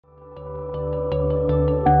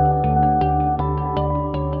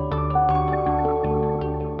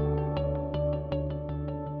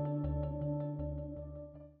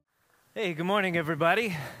Hey, good morning,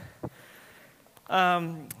 everybody.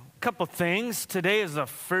 Couple things. Today is the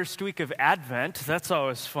first week of Advent. That's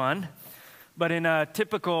always fun. But in a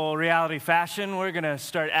typical reality fashion, we're going to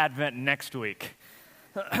start Advent next week.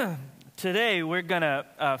 Today, we're going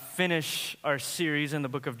to finish our series in the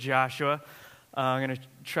book of Joshua. I'm going to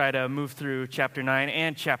try to move through chapter 9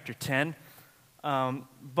 and chapter 10.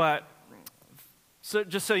 So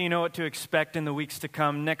just so you know what to expect in the weeks to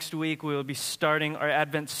come, next week we will be starting our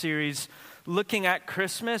Advent series looking at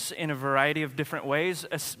Christmas in a variety of different ways.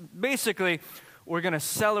 Basically, we're going to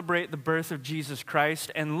celebrate the birth of Jesus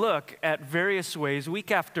Christ and look at various ways,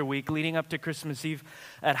 week after week, leading up to Christmas Eve,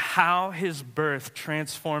 at how his birth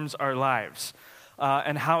transforms our lives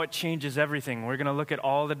and how it changes everything. We're going to look at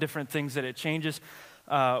all the different things that it changes.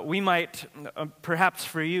 We might, perhaps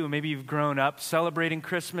for you, maybe you've grown up celebrating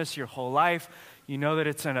Christmas your whole life. You know that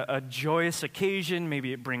it's a joyous occasion.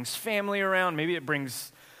 Maybe it brings family around. Maybe it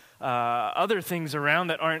brings other things around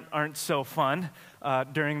that aren't so fun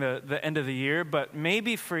during the end of the year. But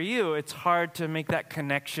maybe for you, it's hard to make that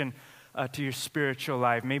connection to your spiritual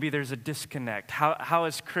life. Maybe there's a disconnect. How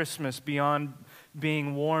has Christmas, beyond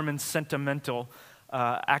being warm and sentimental,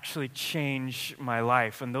 actually change my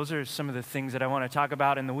life? And those are some of the things that I want to talk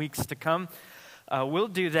about in the weeks to come. We'll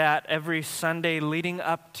do that every Sunday leading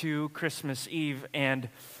up to Christmas Eve, and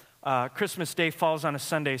Christmas Day falls on a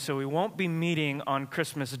Sunday, so we won't be meeting on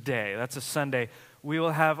Christmas Day. That's a Sunday. We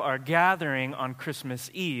will have our gathering on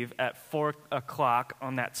Christmas Eve at 4 o'clock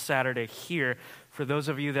on that Saturday here. For those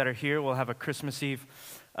of you that are here, we'll have a Christmas Eve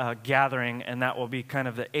gathering, and that will be kind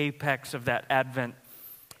of the apex of that Advent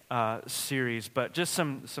series. But just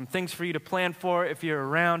some things for you to plan for. If you're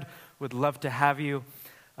around, would love to have you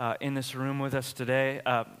in this room with us today,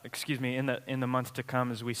 in the month to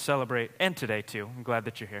come as we celebrate, and today too, I'm glad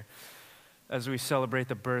that you're here, as we celebrate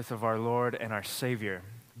the birth of our Lord and our Savior.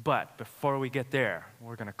 But before we get there,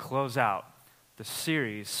 we're going to close out the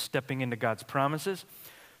series, Stepping into God's Promises.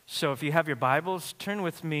 So if you have your Bibles, turn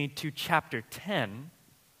with me to chapter 10.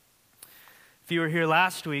 If you were here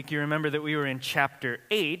last week, you remember that we were in chapter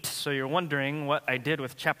 8, so you're wondering what I did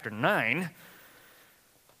with chapter 9.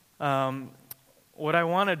 What I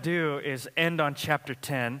want to do is end on chapter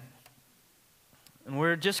 10, and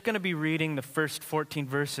we're just going to be reading the first 14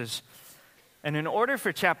 verses. And in order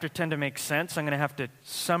for chapter 10 to make sense, I'm going to have to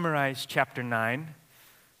summarize chapter 9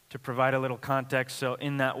 to provide a little context, so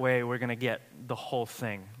in that way we're going to get the whole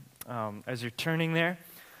thing. As you're turning there,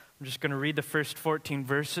 I'm just going to read the first 14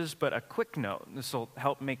 verses, but a quick note. This will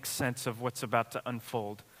help make sense of what's about to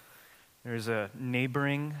unfold. There's a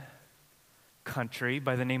neighboring country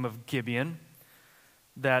by the name of Gibeon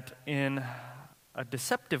that in a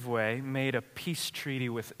deceptive way made a peace treaty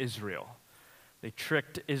with Israel. They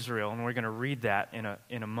tricked Israel, and we're going to read that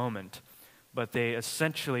in a moment. But they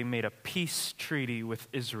essentially made a peace treaty with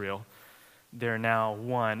Israel. They're now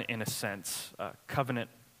one, in a sense, a covenant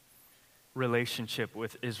relationship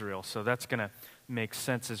with Israel. So that's going to make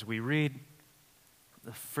sense as we read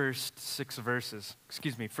the first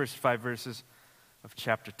first 5 verses of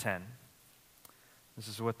chapter 10. This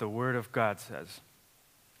is what the Word of God says.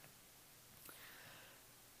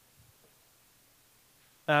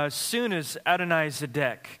 As soon as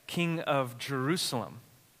Adonizedek, king of Jerusalem,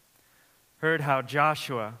 heard how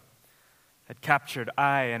Joshua had captured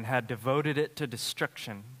Ai and had devoted it to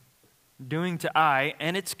destruction, doing to Ai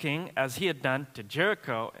and its king as he had done to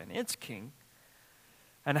Jericho and its king,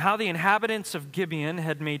 and how the inhabitants of Gibeon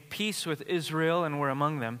had made peace with Israel and were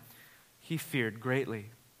among them, he feared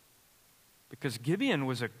greatly. Because Gibeon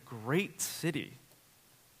was a great city,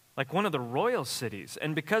 like one of the royal cities,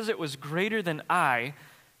 and because it was greater than Ai,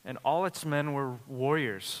 and all its men were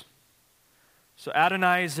warriors. So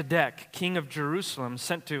Adonizedek, king of Jerusalem,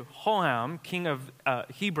 sent to Hoham, king of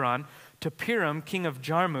Hebron, to Piram, king of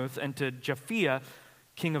Jarmuth, and to Japhia,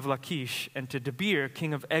 king of Lachish, and to Debir,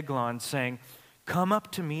 king of Eglon, saying, "Come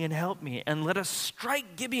up to me and help me, and let us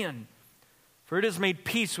strike Gibeon, for it has made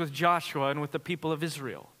peace with Joshua and with the people of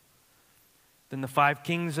Israel." Then the 5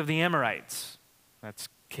 kings of the Amorites, that's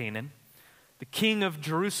Canaan, the king of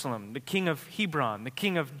Jerusalem, the king of Hebron, the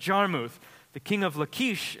king of Jarmuth, the king of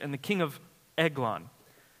Lachish, and the king of Eglon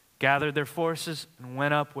gathered their forces and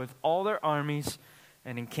went up with all their armies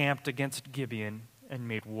and encamped against Gibeon and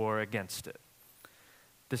made war against it.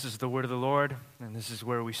 This is the word of the Lord, and this is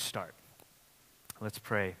where we start. Let's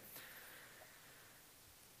pray.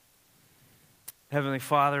 Heavenly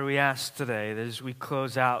Father, we ask today that as we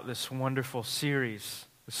close out this wonderful series,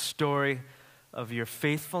 the story of your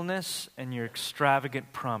faithfulness and your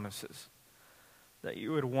extravagant promises, that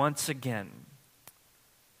you would once again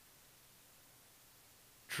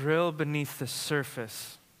drill beneath the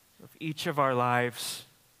surface of each of our lives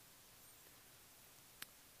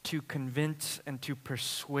to convince and to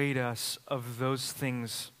persuade us of those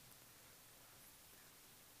things.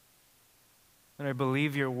 And I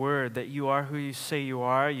believe your word that you are who you say you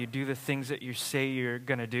are. You do the things that you say you're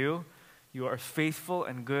going to do. You are faithful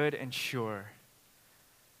and good and sure.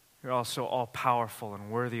 You're also all-powerful and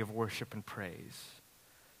worthy of worship and praise.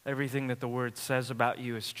 Everything that the word says about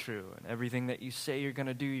you is true, and everything that you say you're going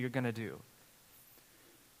to do, you're going to do.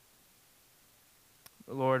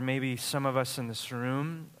 Lord, maybe some of us in this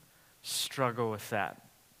room struggle with that,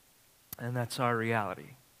 and that's our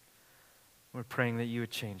reality. We're praying that you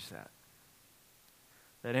would change that.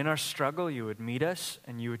 That in our struggle, you would meet us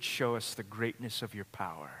and you would show us the greatness of your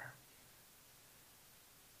power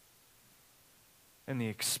and the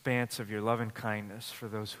expanse of your love and kindness for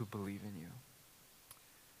those who believe in you,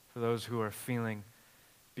 for those who are feeling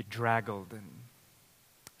bedraggled and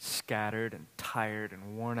scattered and tired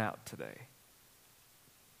and worn out today.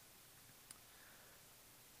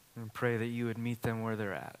 And pray that you would meet them where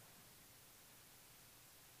they're at.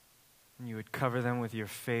 And you would cover them with your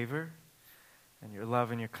favor and your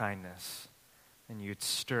love and your kindness, and you'd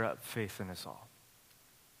stir up faith in us all.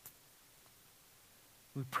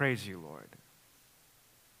 We praise you, Lord,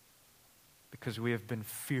 because we have been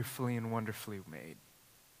fearfully and wonderfully made.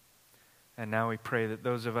 And now we pray that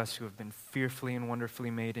those of us who have been fearfully and wonderfully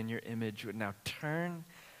made in your image would now turn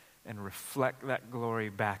and reflect that glory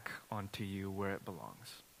back onto you where it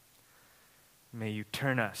belongs. May you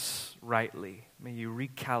turn us rightly. May you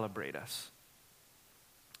recalibrate us.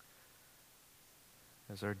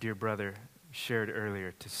 As our dear brother shared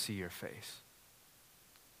earlier, to see your face.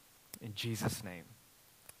 In Jesus' name,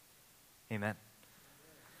 amen.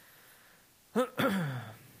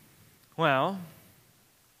 Well,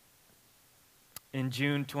 in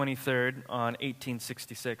June 23rd, on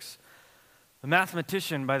 1866, a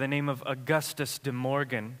mathematician by the name of Augustus de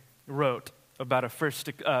Morgan wrote about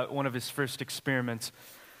one of his first experiments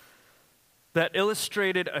that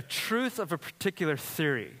illustrated a truth of a particular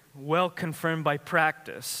theory, well confirmed by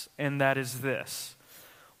practice, and that is this: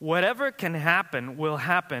 whatever can happen will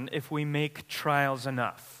happen if we make trials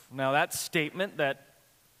enough. Now, that statement that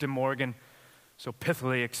De Morgan so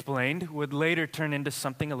pithily explained would later turn into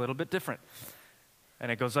something a little bit different.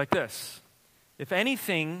 And it goes like this: if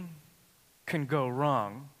anything can go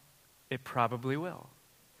wrong, it probably will.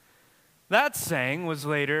 That saying was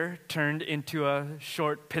later turned into a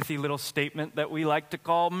short, pithy little statement that we like to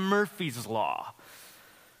call Murphy's Law,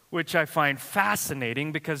 which I find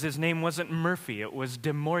fascinating because his name wasn't Murphy, it was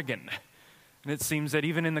De Morgan. And it seems that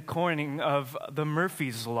even in the coining of the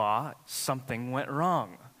Murphy's Law, something went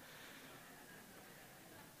wrong.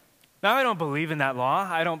 Now, I don't believe in that law.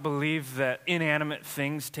 I don't believe that inanimate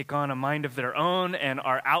things take on a mind of their own and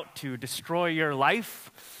are out to destroy your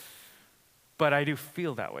life. But I do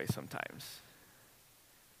feel that way sometimes.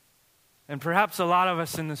 And perhaps a lot of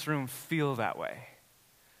us in this room feel that way.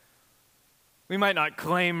 We might not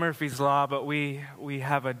claim Murphy's Law, but we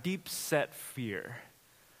have a deep-set fear.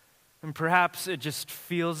 And perhaps it just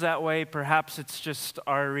feels that way. Perhaps it's just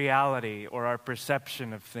our reality or our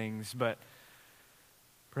perception of things. But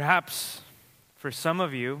perhaps for some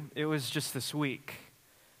of you, it was just this week.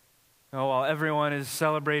 While everyone is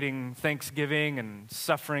celebrating Thanksgiving and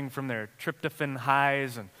suffering from their tryptophan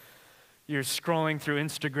highs, and you're scrolling through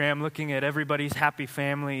Instagram looking at everybody's happy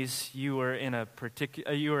families, you were in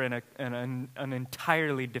an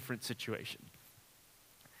entirely different situation.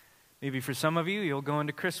 Maybe for some of you, you'll go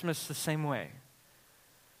into Christmas the same way.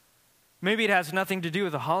 Maybe it has nothing to do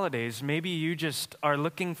with the holidays. Maybe you just are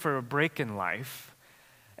looking for a break in life.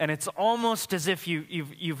 And it's almost as if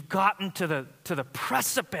you've gotten to the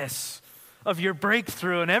precipice of your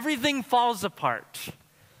breakthrough and everything falls apart.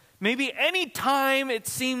 Maybe any time it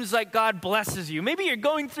seems like God blesses you. Maybe you're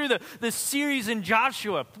going through this series in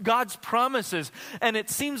Joshua, God's promises, and it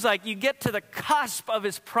seems like you get to the cusp of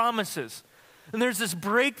his promises. And there's this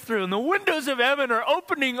breakthrough, and the windows of heaven are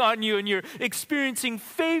opening on you, and you're experiencing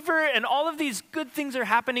favor, and all of these good things are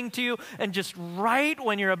happening to you, and just right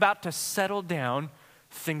when you're about to settle down,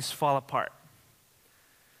 things fall apart.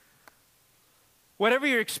 Whatever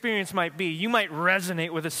your experience might be, you might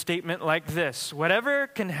resonate with a statement like this: whatever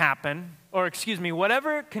can happen,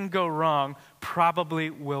 whatever can go wrong probably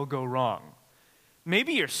will go wrong.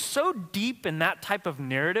 Maybe you're so deep in that type of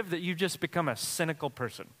narrative that you've just become a cynical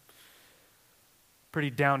person,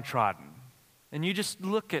 pretty downtrodden. And you just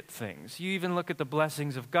look at things. You even look at the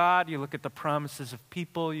blessings of God, you look at the promises of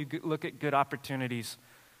people, you look at good opportunities.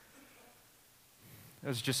 It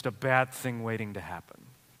was just a bad thing waiting to happen.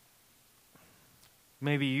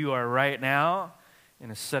 Maybe you are right now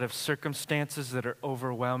in a set of circumstances that are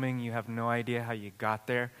overwhelming. You have no idea how you got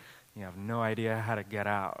there. You have no idea how to get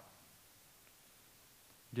out.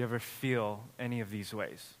 Do you ever feel any of these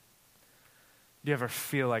ways? Do you ever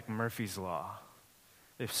feel like Murphy's Law?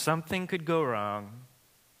 If something could go wrong,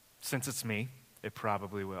 since it's me, it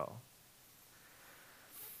probably will.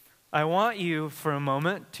 I want you for a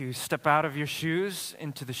moment to step out of your shoes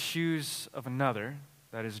into the shoes of another,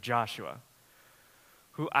 that is Joshua,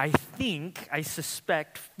 who I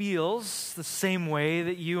suspect feels the same way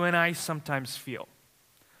that you and I sometimes feel.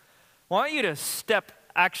 I want you to step,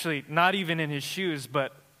 actually, not even in his shoes,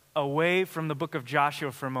 but away from the book of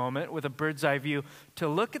Joshua for a moment with a bird's eye view to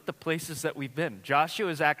look at the places that we've been. Joshua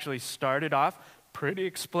has actually started off pretty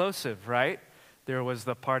explosive, right? There was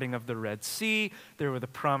the parting of the Red Sea. There were the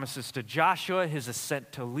promises to Joshua, his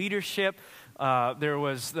ascent to leadership. There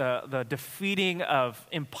was the defeating of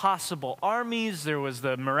impossible armies. There was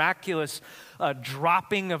the miraculous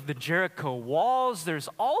dropping of the Jericho walls. There's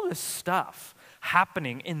all this stuff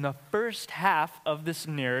happening in the first half of this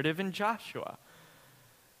narrative in Joshua.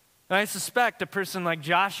 And I suspect a person like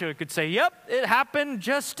Joshua could say, yep, it happened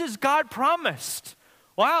just as God promised.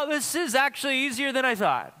 Wow, this is actually easier than I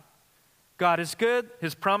thought. God is good,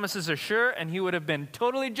 his promises are sure, and he would have been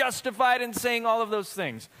totally justified in saying all of those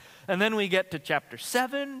things. And then we get to chapter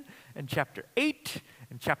 7 and chapter 8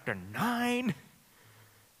 and chapter 9.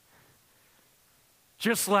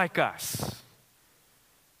 Just like us.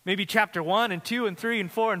 Maybe chapter 1 and 2 and 3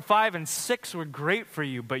 and 4 and 5 and 6 were great for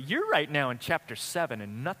you, but you're right now in chapter 7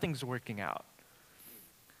 and nothing's working out.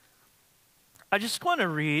 I just want to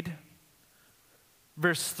read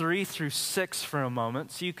verse 3 through 6 for a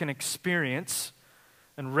moment so you can experience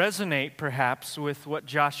and resonate perhaps with what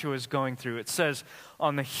Joshua is going through. It says,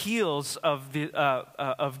 on the heels of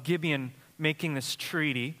Gibeon making this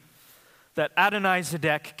treaty, that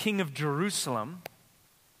Adonizedek, king of Jerusalem,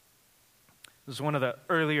 this is one of the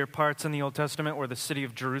earlier parts in the Old Testament where the city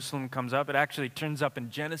of Jerusalem comes up. It actually turns up in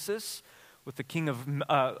Genesis with the king of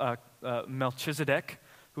Melchizedek,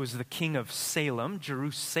 who is the king of Salem,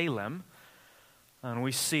 Jerusalem. And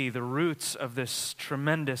we see the roots of this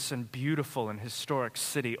tremendous and beautiful and historic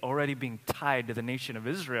city already being tied to the nation of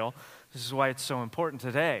Israel. This is why it's so important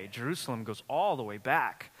today. Jerusalem goes all the way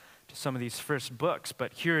back to some of these first books.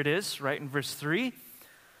 But here it is, right in verse 3.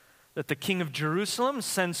 That the king of Jerusalem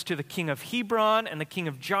sends to the king of Hebron and the king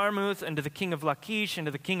of Jarmuth and to the king of Lachish and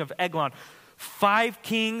to the king of Eglon. 5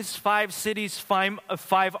 kings, 5 cities,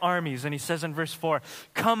 5 armies. And he says in verse 4,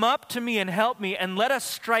 come up to me and help me, and let us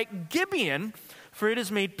strike Gibeon, for it has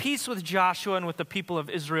made peace with Joshua and with the people of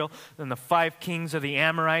Israel. Then the 5 kings of the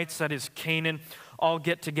Amorites, that is Canaan, all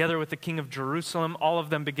get together with the king of Jerusalem. All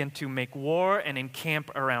of them begin to make war and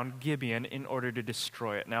encamp around Gibeon in order to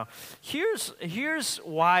destroy it. Now, here's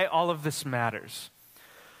why all of this matters.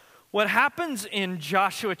 What happens in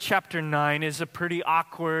Joshua chapter 9 is a pretty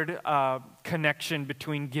awkward connection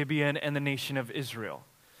between Gibeon and the nation of Israel.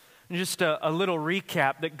 And just a little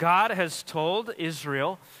recap, that God has told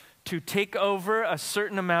Israel to take over a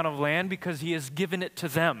certain amount of land because he has given it to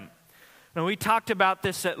them. Now, we talked about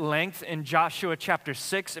this at length in Joshua chapter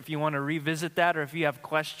 6, if you want to revisit that or if you have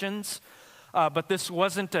questions. But this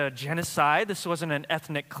wasn't a genocide. This wasn't an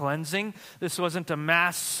ethnic cleansing. This wasn't a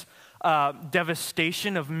mass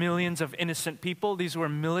devastation of millions of innocent people. These were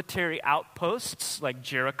military outposts like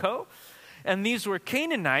Jericho. And these were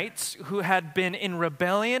Canaanites who had been in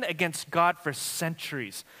rebellion against God for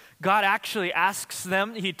centuries. God actually asks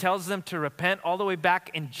them, he tells them to repent all the way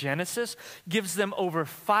back in Genesis, gives them over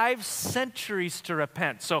 5 centuries to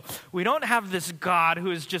repent. So we don't have this God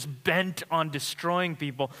who is just bent on destroying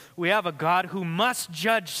people. We have a God who must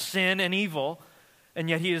judge sin and evil, and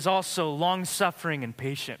yet he is also long-suffering and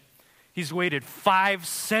patient. He's waited 5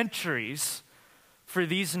 centuries for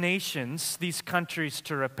these nations, these countries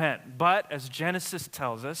to repent. But as Genesis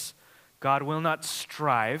tells us, God will not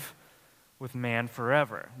strive with man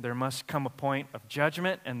forever. There must come a point of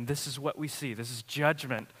judgment, and this is what we see. This is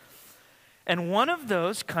judgment. And one of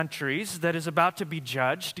those countries that is about to be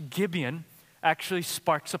judged, Gibeon, actually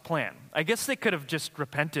sparks a plan. I guess they could have just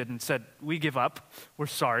repented and said, we give up. We're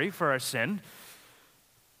sorry for our sin.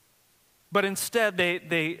 But instead,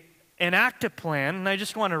 they enact a plan, and I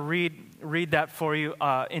just want to read that for you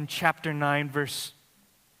in chapter 9, verse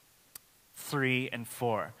 3 and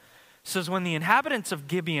 4. It says, when the inhabitants of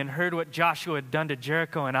Gibeon heard what Joshua had done to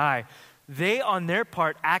Jericho and Ai, They, on their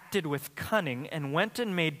part, acted with cunning and went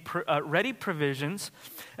and made ready provisions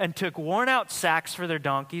and took worn-out sacks for their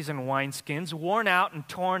donkeys and wineskins, worn out and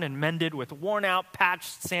torn and mended with worn-out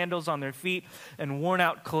patched sandals on their feet and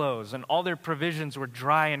worn-out clothes. And all their provisions were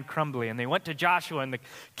dry and crumbly. And they went to Joshua in the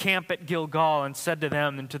camp at Gilgal and said to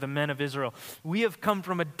them and to the men of Israel, "We have come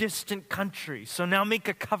from a distant country, so now make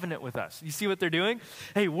a covenant with us." You see what they're doing?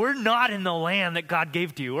 Hey, we're not in the land that God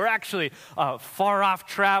gave to you. We're actually far-off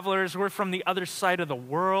travelers. We're from the other side of the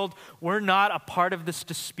world. We're not a part of this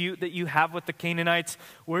dispute that you have with the Canaanites.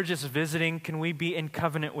 We're just visiting. Can we be in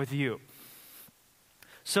covenant with you?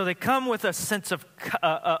 So they come with a sense of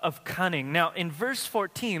cunning. Now, in verse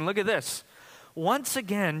 14, look at this. Once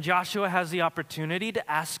again, Joshua has the opportunity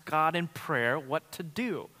to ask God in prayer what to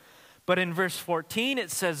do. But in verse 14,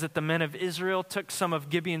 it says that the men of Israel took some of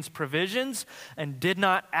Gibeon's provisions and did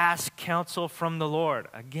not ask counsel from the Lord.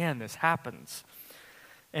 Again, this happens.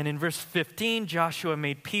 And in verse 15, Joshua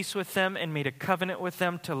made peace with them and made a covenant with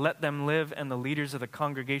them to let them live, and the leaders of the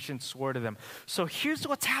congregation swore to them. So here's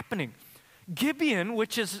what's happening. Gibeon,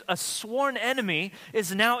 which is a sworn enemy,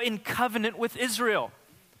 is now in covenant with Israel.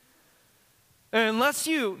 And unless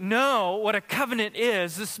you know what a covenant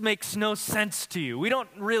is, this makes no sense to you. We don't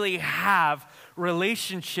really have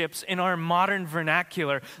relationships in our modern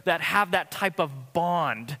vernacular that have that type of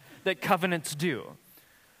bond that covenants do.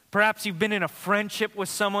 Perhaps you've been in a friendship with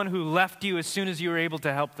someone who left you as soon as you were able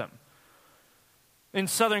to help them. In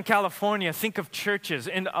Southern California, think of churches.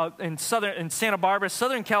 In Santa Barbara,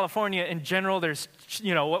 Southern California in general, there's,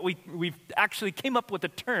 what we've actually came up with a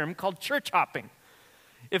term called church hopping.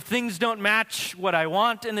 If things don't match what I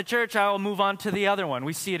want in the church, I'll move on to the other one.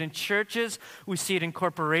 We see it in churches, we see it in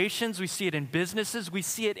corporations, we see it in businesses, we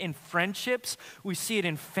see it in friendships, we see it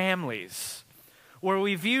in families, where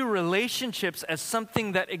we view relationships as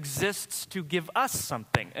something that exists to give us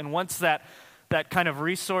something. And once that kind of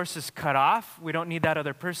resource is cut off, we don't need that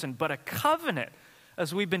other person. But a covenant,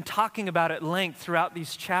 as we've been talking about at length throughout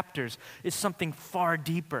these chapters, is something far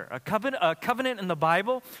deeper. A covenant in the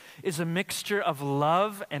Bible is a mixture of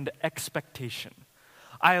love and expectation.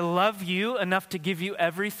 I love you enough to give you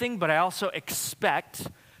everything, but I also expect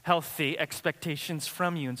healthy expectations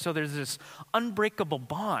from you. And so there's this unbreakable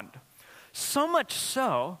bond. So much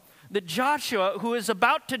so that Joshua, who is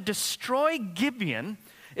about to destroy Gibeon,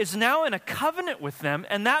 is now in a covenant with them,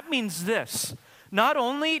 and that means this. Not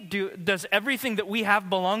only does everything that we have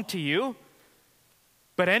belong to you,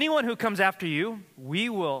 but anyone who comes after you, we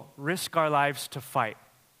will risk our lives to fight.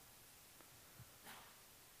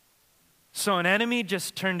 So an enemy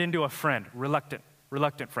just turned into a friend, reluctant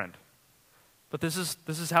friend. But this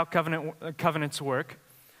is how covenants work.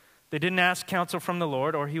 They didn't ask counsel from the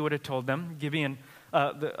Lord, or he would have told them. Gibeon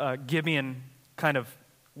kind of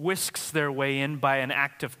whisks their way in by an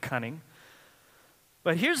act of cunning.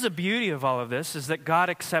 But here's the beauty of all of this, is that God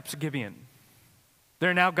accepts Gibeon.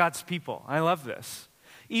 They're now God's people. I love this.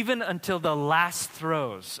 Even until the last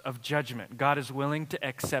throes of judgment, God is willing to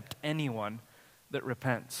accept anyone that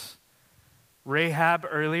repents. Rahab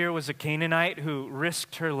earlier was a Canaanite who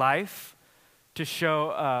risked her life to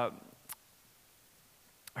show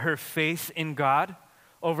her faith in God.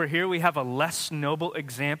 Over here we have a less noble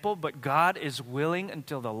example, but God is willing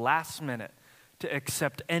until the last minute to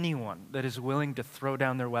accept anyone that is willing to throw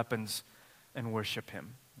down their weapons and worship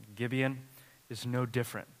him. Gibeon is no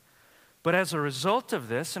different. But as a result of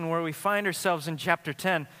this, and where we find ourselves in chapter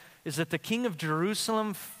 10, is that the king of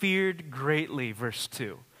Jerusalem feared greatly, verse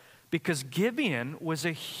 2, because Gibeon was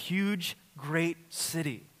a huge, great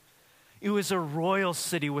city. It was a royal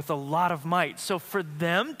city with a lot of might. So for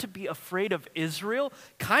them to be afraid of Israel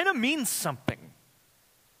kind of means something.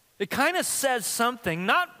 It kind of says something,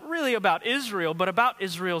 not really about Israel, but about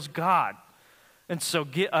Israel's God. And so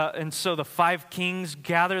the 5 kings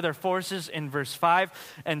gather their forces in verse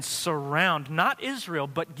 5 and surround not Israel,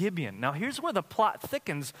 but Gibeon. Now here's where the plot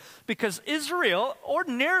thickens, because Israel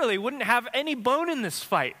ordinarily wouldn't have any bone in this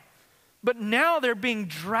fight. But now they're being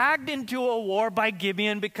dragged into a war by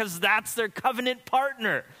Gibeon because that's their covenant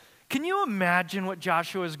partner. Can you imagine what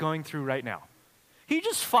Joshua is going through right now? He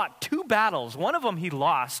just fought 2 battles. One of them he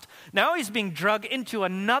lost. Now he's being dragged into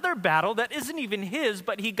another battle that isn't even his,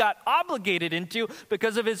 but he got obligated into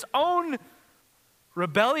because of his own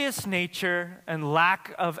rebellious nature and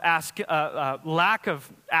lack of asking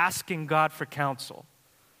God for counsel.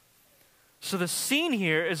 So the scene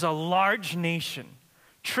here is a large nation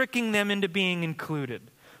tricking them into being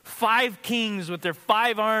included. 5 kings with their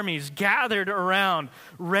 5 armies gathered around,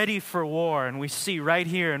 ready for war. And we see right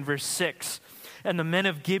here in verse 6, and the men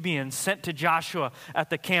of Gibeon sent to Joshua at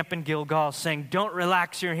the camp in Gilgal, saying, "Don't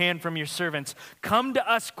relax your hand from your servants. Come to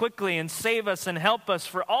us quickly and save us and help us,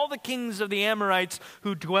 for all the kings of the Amorites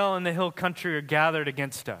who dwell in the hill country are gathered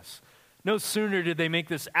against us." No sooner did they make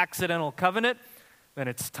this accidental covenant than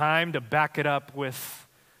it's time to back it up with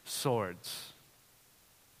swords.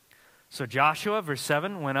 So Joshua, verse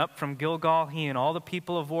 7, went up from Gilgal, he and all the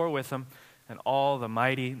people of war with him, and all the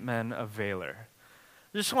mighty men of valor.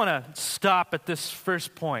 I just want to stop at this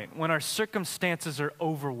first point. When our circumstances are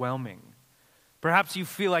overwhelming, perhaps you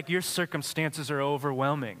feel like your circumstances are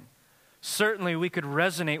overwhelming. Certainly we could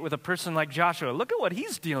resonate with a person like Joshua. Look at what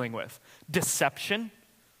he's dealing with: deception,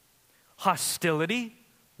 hostility,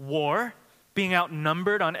 war, being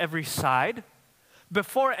outnumbered on every side.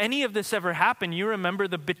 Before any of this ever happened, you remember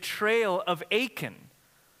the betrayal of Achan,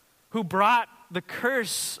 who brought the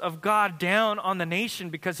curse of God down on the nation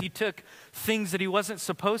because he took things that he wasn't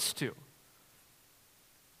supposed to.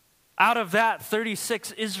 Out of that,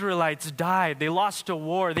 36 Israelites died. They lost a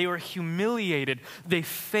war. They were humiliated. They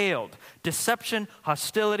failed. Deception,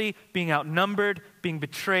 hostility, being outnumbered, being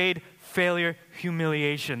betrayed, failure,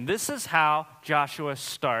 humiliation. This is how Joshua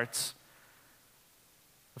starts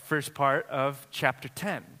the first part of chapter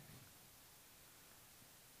 10.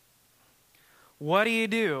 What do you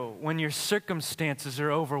do when your circumstances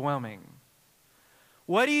are overwhelming?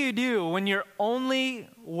 What do you do when your only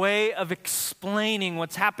way of explaining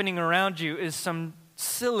what's happening around you is some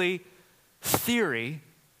silly theory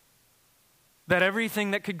that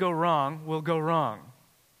everything that could go wrong will go wrong?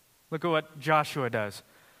 Look at what Joshua does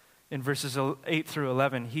in verses 8 through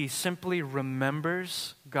 11. He simply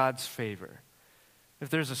remembers God's favor. If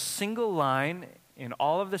there's a single line in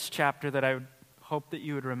all of this chapter that I would hope that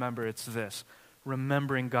you would remember, it's this: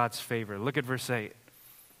 remembering God's favor. Look at verse 8.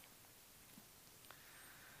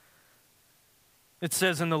 It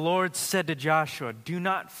says, "And the Lord said to Joshua, 'Do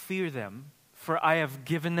not fear them, for I have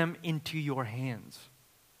given them into your hands.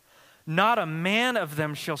 Not a man of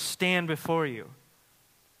them shall stand before you.'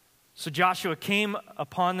 So Joshua came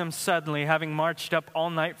upon them suddenly, having marched up all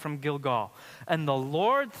night from Gilgal. And the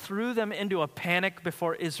Lord threw them into a panic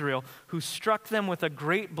before Israel, who struck them with a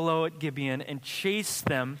great blow at Gibeon and chased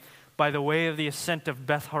them by the way of the ascent of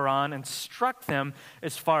Beth-horon and struck them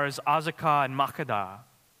as far as Azekah and Makkedah."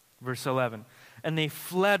 Verse 11. "And they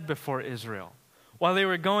fled before Israel. While they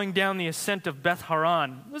were going down the ascent of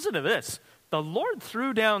Beth-horon," listen to this, "the Lord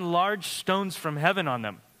threw down large stones from heaven on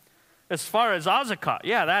them, as far as Azekah."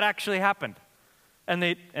 Yeah, that actually happened. And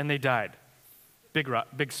they died.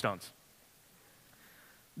 Big stones.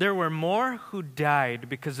 "There were more who died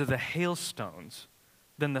because of the hailstones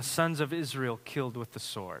than the sons of Israel killed with the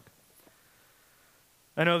sword."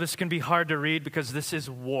 I know this can be hard to read because this is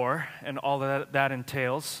war and all that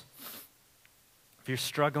entails. If you're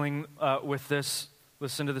struggling with this,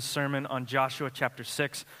 listen to the sermon on Joshua chapter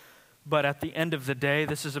 6. But at the end of the day,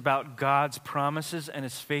 this is about God's promises and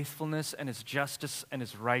his faithfulness and his justice and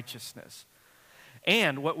his righteousness.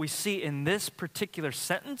 And what we see in this particular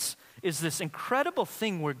sentence is this incredible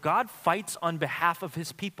thing where God fights on behalf of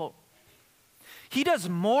his people. He does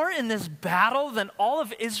more in this battle than all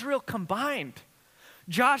of Israel combined.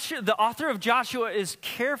 Joshua, the author of Joshua, is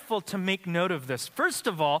careful to make note of this. First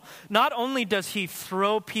of all, not only does he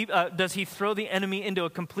throw the enemy into a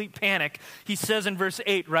complete panic, he says in verse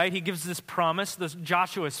 8, right? He gives this promise.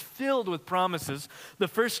 Joshua is filled with promises. The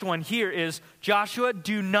first one here is, Joshua,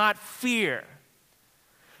 do not fear.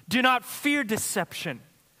 Do not fear deception.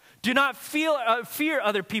 Do not fear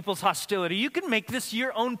other people's hostility. You can make this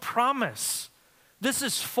your own promise. This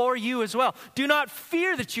is for you as well. Do not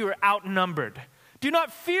fear that you are outnumbered. Do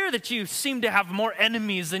not fear that you seem to have more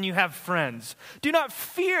enemies than you have friends. Do not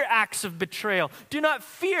fear acts of betrayal. Do not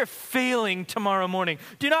fear failing tomorrow morning.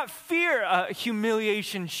 Do not fear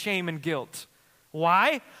humiliation, shame, and guilt.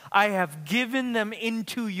 Why? I have given them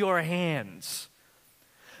into your hands.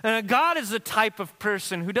 And God is the type of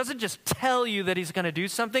person who doesn't just tell you that he's going to do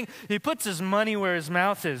something. He puts his money where his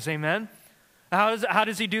mouth is. Amen? How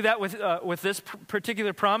does he do that with this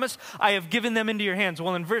particular promise? I have given them into your hands.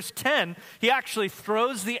 Well, in verse 10, he actually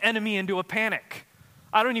throws the enemy into a panic.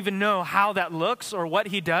 I don't even know how that looks or what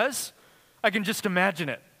he does. I can just imagine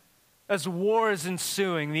it. As war is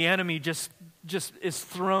ensuing, the enemy just is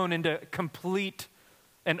thrown into complete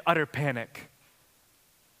and utter panic.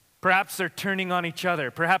 Perhaps they're turning on each other.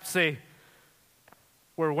 Perhaps they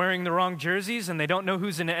were wearing the wrong jerseys and they don't know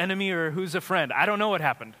who's an enemy or who's a friend. I don't know what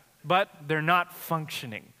happened. But they're not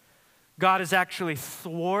functioning. God is actually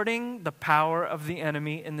thwarting the power of the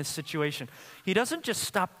enemy in this situation. He doesn't just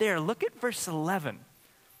stop there. Look at verse 11.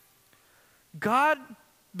 God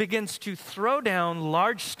begins to throw down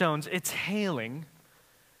large stones. It's hailing,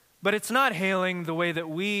 but it's not hailing the way that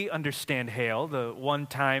we understand hail, the one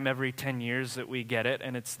time every 10 years that we get it,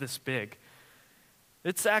 and it's this big.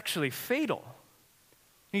 It's actually fatal.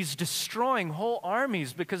 He's destroying whole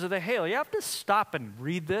armies because of the hail. You have to stop and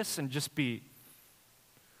read this and just be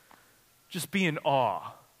in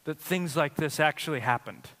awe that things like this actually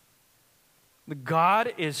happened.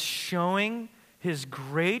 God is showing his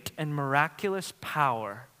great and miraculous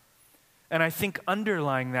power. And I think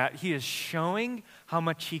underlying that, he is showing how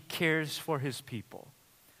much he cares for his people.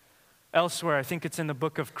 Elsewhere, I think it's in the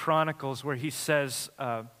book of Chronicles where he says,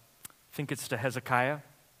 I think it's to Hezekiah,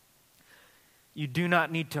 you do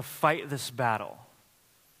not need to fight this battle,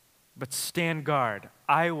 but stand guard.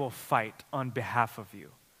 I will fight on behalf of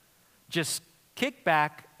you. Just kick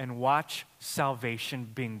back and watch salvation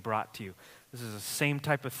being brought to you. This is the same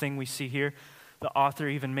type of thing we see here. The author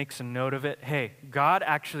even makes a note of it. Hey, God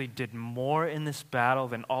actually did more in this battle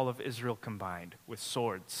than all of Israel combined with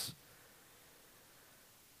swords.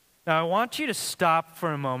 Now, I want you to stop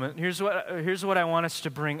for a moment. Here's what I want us to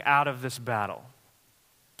bring out of this battle.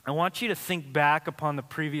 I want you to think back upon the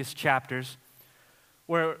previous chapters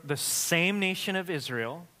where the same nation of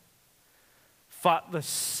Israel fought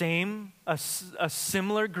a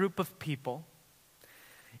similar group of people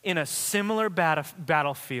in a similar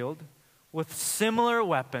battlefield with similar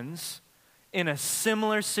weapons in a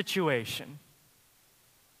similar situation.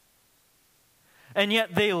 And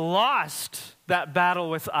yet they lost that battle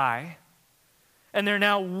with Ai, and they're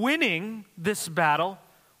now winning this battle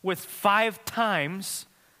with 5 times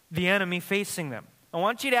the enemy facing them. I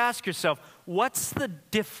want you to ask yourself, what's the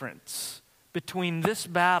difference between this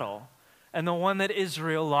battle and the one that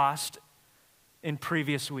Israel lost in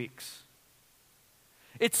previous weeks?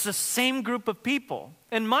 It's the same group of people.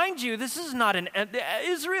 And mind you,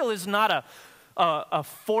 Israel is not a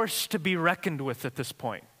force to be reckoned with at this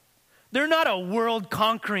point. They're not a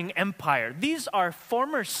world-conquering empire. These are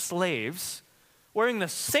former slaves wearing the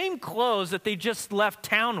same clothes that they just left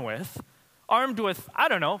town with, armed with,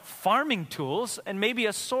 farming tools and maybe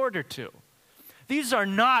a sword or two. These are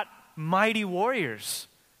not mighty warriors.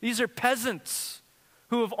 These are peasants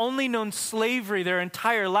who have only known slavery their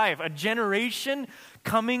entire life, a generation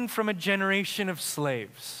coming from a generation of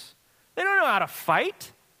slaves. They don't know how to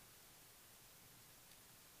fight.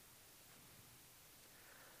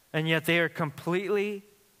 And yet they are completely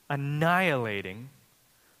annihilating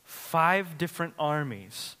 5 different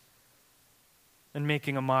armies and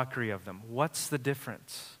making a mockery of them. What's the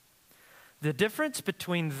difference? The difference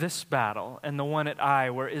between this battle and the one at Ai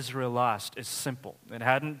where Israel lost is simple. It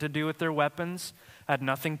hadn't to do with their weapons, had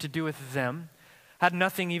nothing to do with them, had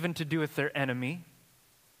nothing even to do with their enemy.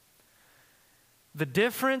 The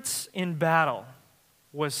difference in battle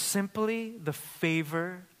was simply the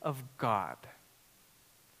favor of God.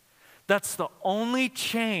 That's the only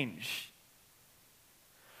change.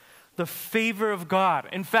 The favor of God.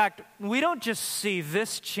 In fact, we don't just see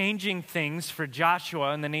this changing things for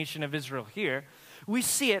Joshua and the nation of Israel here. We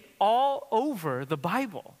see it all over the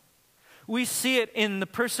Bible. We see it in the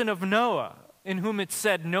person of Noah, in whom it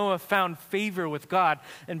said Noah found favor with God.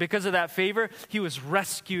 And because of that favor, he was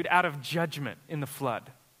rescued out of judgment in the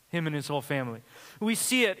flood, him and his whole family. We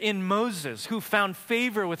see it in Moses, who found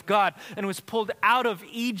favor with God and was pulled out of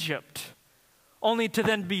Egypt, only to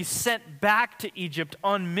then be sent back to Egypt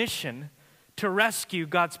on mission to rescue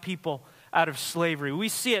God's people out of slavery. We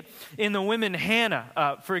see it in the women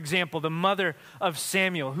Hannah, for example, the mother of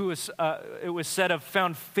Samuel, who was, it was said, of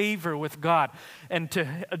found favor with God. And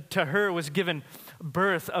to her was given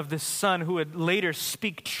birth of this son who would later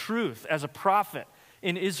speak truth as a prophet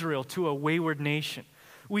in Israel to a wayward nation.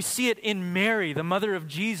 We see it in Mary, the mother of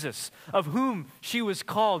Jesus, of whom she was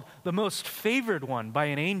called the most favored one by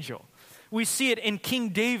an angel. We see it in King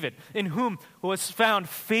David, in whom was found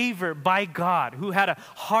favor by God, who had a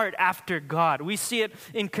heart after God. We see it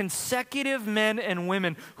in consecutive men and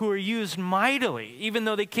women who were used mightily, even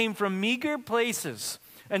though they came from meager places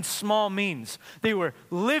and small means. They were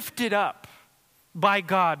lifted up by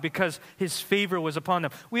God because his favor was upon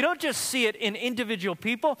them. We don't just see it in individual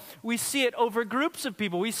people, we see it over groups of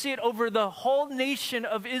people. We see it over the whole nation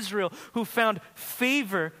of Israel who found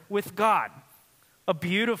favor with God. A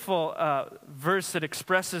beautiful verse that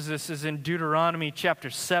expresses this is in Deuteronomy chapter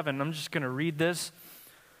 7. I'm just going to read this,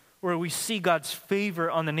 where we see God's favor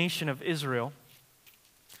on the nation of Israel.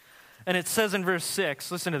 And it says in verse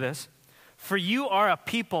 6, listen to this, "For you are a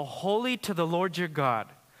people holy to the Lord your God.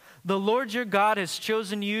 The Lord your God has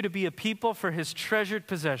chosen you to be a people for his treasured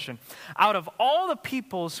possession out of all the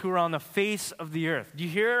peoples who are on the face of the earth. Do you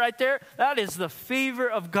hear it right there? That is the favor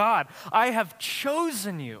of God. I have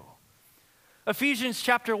chosen you. Ephesians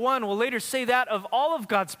chapter 1 will later say that of all of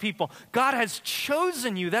God's people. God has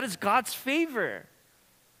chosen you. That is God's favor.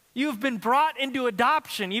 You have been brought into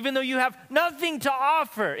adoption, even though you have nothing to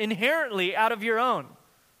offer inherently out of your own.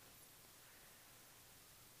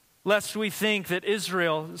 Lest we think that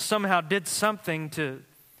Israel somehow did something to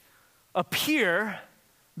appear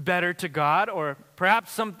better to God, or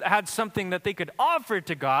perhaps had something that they could offer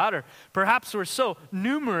to God, or perhaps were so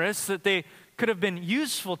numerous that they could have been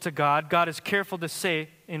useful to God. God is careful to say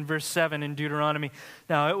in verse 7 in Deuteronomy,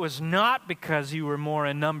 now it was not because you were more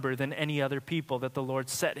in number than any other people that the Lord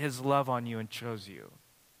set his love on you and chose you.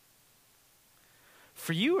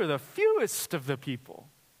 For you are the fewest of the people.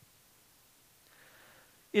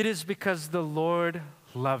 It is because the Lord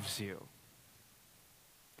loves you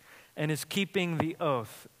and is keeping the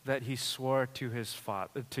oath that he swore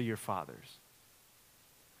to your fathers.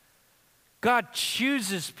 God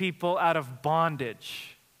chooses people out of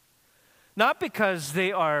bondage, not because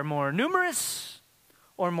they are more numerous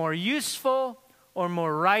or more useful or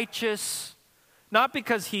more righteous, not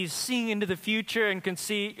because he's seeing into the future and can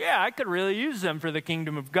see, yeah, I could really use them for the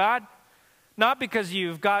kingdom of God, not because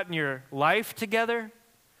you've gotten your life together,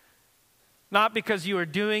 not because you are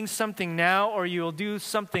doing something now or you will do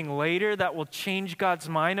something later that will change God's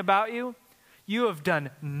mind about you. You have done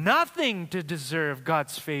nothing to deserve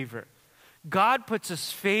God's favor. God puts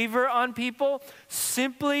his favor on people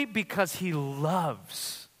simply because he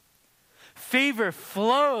loves. Favor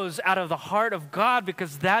flows out of the heart of God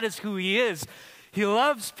because that is who he is. He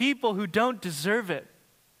loves people who don't deserve it.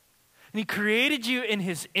 And he created you in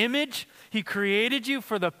his image. He created you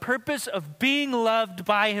for the purpose of being loved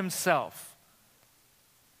by himself.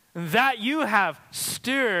 That you have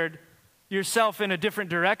steered yourself in a different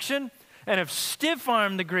direction and have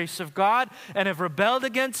stiff-armed the grace of God and have rebelled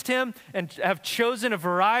against him and have chosen a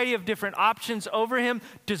variety of different options over him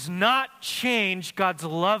does not change God's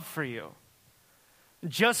love for you.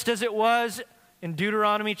 Just as it was in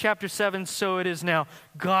Deuteronomy chapter 7, so it is now.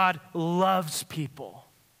 God loves people,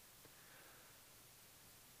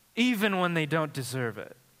 even when they don't deserve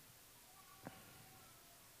it.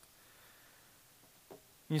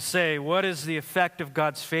 You say, what is the effect of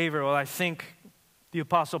God's favor? Well, I think the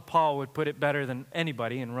Apostle Paul would put it better than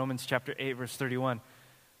anybody in Romans chapter 8, verse 31.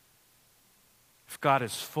 If God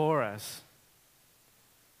is for us,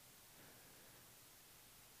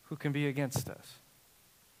 who can be against us?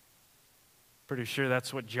 Pretty sure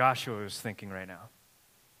that's what Joshua is thinking right now.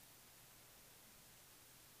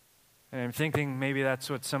 And I'm thinking maybe that's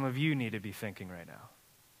what some of you need to be thinking right now.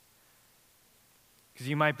 Because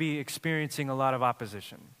you might be experiencing a lot of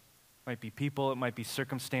opposition. It might be people, it might be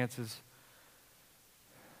circumstances.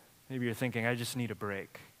 Maybe you're thinking, I just need a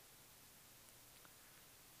break.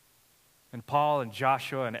 And Paul and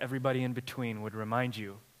Joshua and everybody in between would remind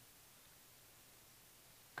you,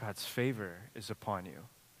 God's favor is upon you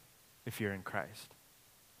if you're in Christ.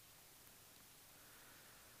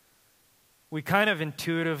 We kind of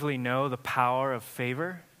intuitively know the power of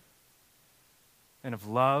favor and of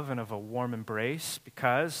love and of a warm embrace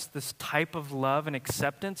because this type of love and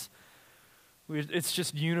acceptance, it's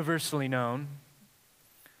just universally known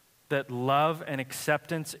that love and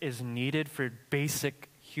acceptance is needed for basic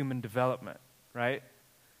human development, right?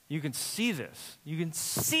 You can see this. You can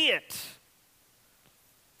see it.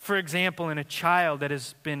 For example, in a child that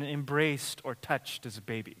has been embraced or touched as a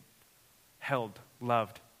baby, held,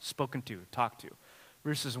 loved, spoken to, talked to,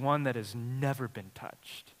 versus one that has never been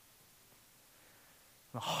touched.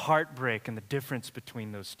 The heartbreak and the difference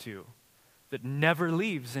between those two that never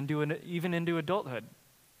leaves even into adulthood.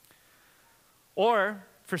 Or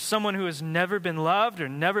for someone who has never been loved or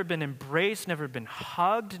never been embraced, never been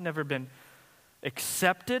hugged, never been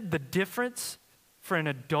accepted, the difference for an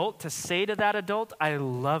adult to say to that adult, I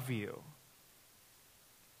love you.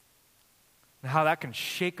 And how that can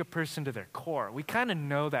shake a person to their core. We kind of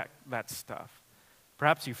know that stuff.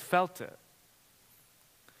 Perhaps you felt it.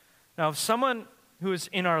 Now, if someone who is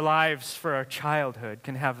in our lives for our childhood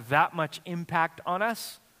can have that much impact on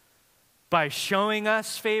us by showing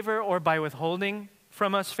us favor or by withholding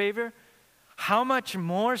from us favor, how much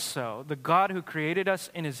more so the God who created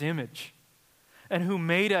us in his image and who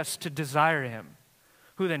made us to desire him,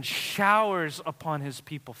 who then showers upon his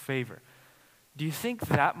people favor. Do you think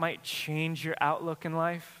that might change your outlook in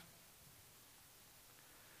life?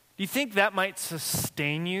 Do you think that might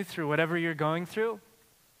sustain you through whatever you're going through?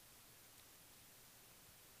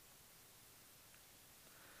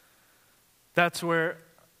 That's where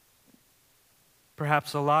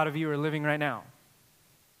perhaps a lot of you are living right now.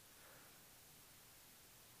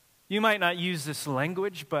 You might not use this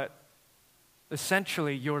language, but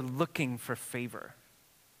essentially you're looking for favor.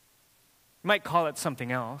 You might call it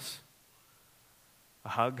something else. A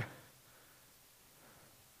hug,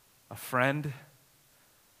 a friend,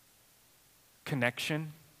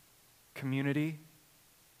 connection, community,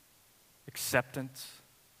 acceptance,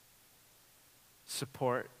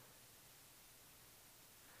 support.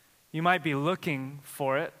 You might be looking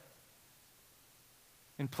for it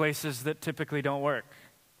in places that typically don't work.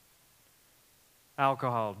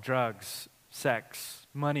 Alcohol, drugs, sex,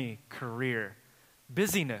 money, career,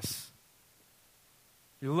 busyness.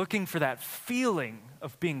 You're looking for that feeling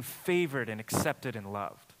of being favored and accepted and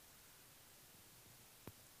loved.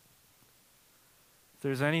 If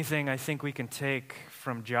there's anything I think we can take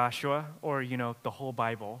from Joshua or, the whole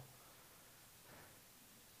Bible,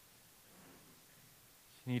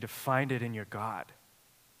 you need to find it in your God.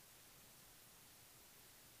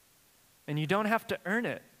 And you don't have to earn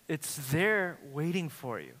it. It's there waiting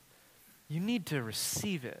for you. You need to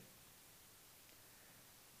receive it.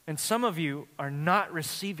 And some of you are not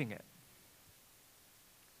receiving it.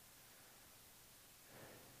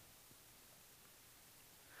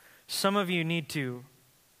 Some of you need to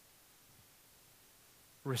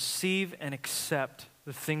receive and accept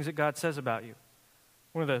the things that God says about you.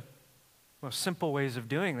 One of the most simple ways of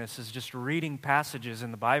doing this is just reading passages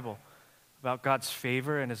in the Bible about God's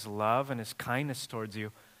favor and His love and His kindness towards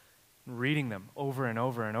you, and reading them over and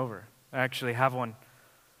over and over. I actually have a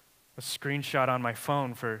screenshot on my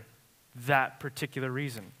phone for that particular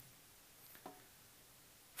reason.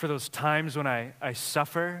 For those times when I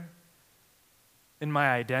suffer in my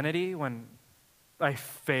identity, when I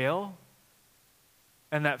fail,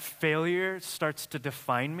 and that failure starts to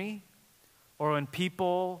define me, or when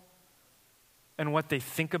people and what they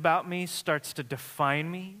think about me starts to define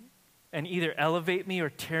me and either elevate me or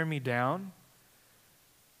tear me down,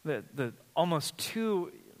 the almost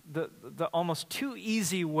too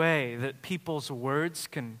easy way that people's words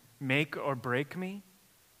can make or break me,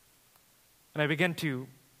 and I begin to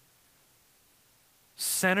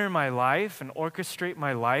center my life and orchestrate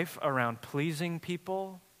my life around pleasing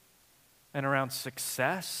people and around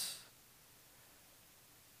success.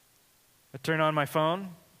 I turn on my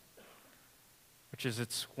phone, which is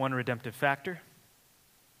its one redemptive factor,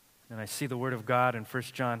 and I see the Word of God in 1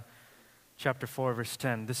 John chapter 4, verse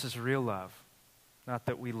 10. This is real love, not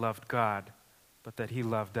that we loved God, but that He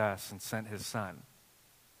loved us and sent His Son.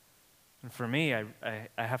 And for me, I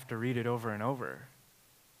have to read it over and over.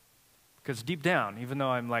 Because deep down, even though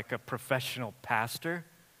I'm like a professional pastor,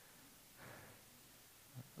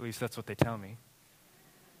 at least that's what they tell me,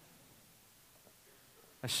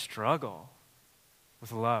 I struggle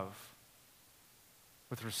with love,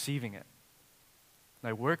 with receiving it. And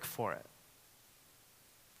I work for it.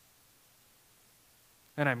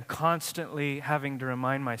 And I'm constantly having to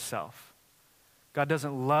remind myself, God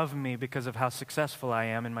doesn't love me because of how successful I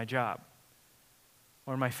am in my job,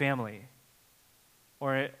 or my family,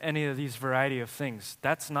 or any of these variety of things.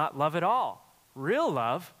 That's not love at all. Real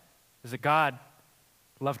love is that God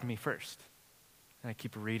loved me first. And I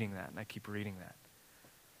keep reading that, and I keep reading that.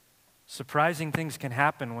 Surprising things can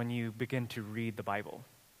happen when you begin to read the Bible,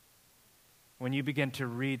 when you begin to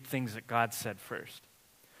read things that God said first.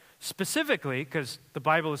 Specifically, because the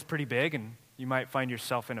Bible is pretty big, and you might find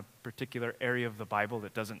yourself in a particular area of the Bible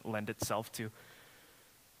that doesn't lend itself to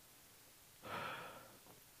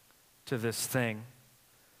this thing.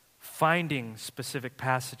 Finding specific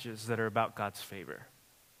passages that are about God's favor.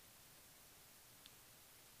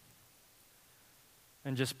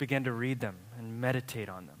 And just begin to read them and meditate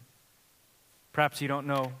on them. Perhaps you don't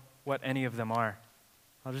know what any of them are.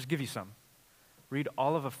 I'll just give you some. Read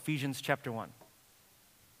all of Ephesians chapter 1.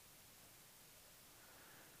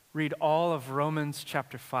 Read all of Romans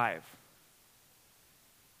chapter 5.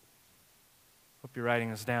 Hope you're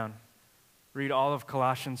writing this down. Read all of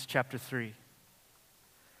Colossians chapter 3.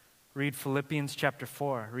 Read Philippians chapter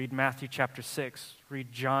 4. Read Matthew chapter 6.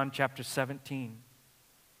 Read John chapter 17.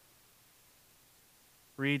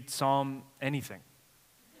 Read Psalm anything.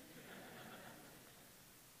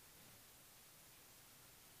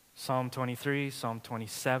 Psalm 23, Psalm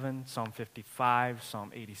 27, Psalm 55,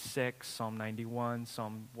 Psalm 86, Psalm 91,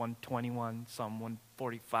 Psalm 121, Psalm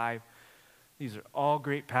 145. These are all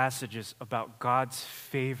great passages about God's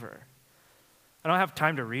favor. I don't have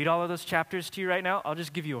time to read all of those chapters to you right now. I'll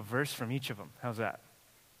just give you a verse from each of them. How's that?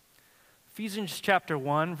 Ephesians chapter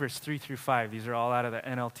 1, verse 3 through 5. These are all out of the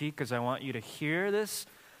NLT because I want you to hear this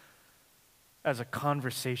as a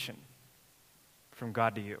conversation from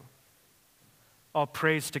God to you. All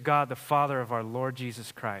praise to God, the Father of our Lord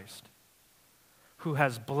Jesus Christ, who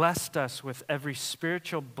has blessed us with every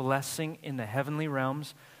spiritual blessing in the heavenly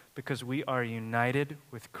realms because we are united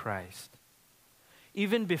with Christ.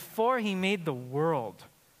 Even before he made the world,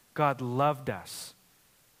 God loved us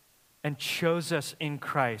and chose us in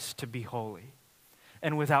Christ to be holy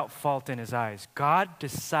and without fault in his eyes. God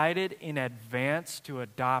decided in advance to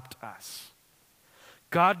adopt us.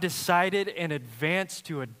 God decided in advance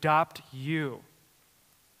to adopt you.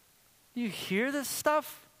 Do you hear this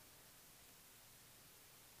stuff?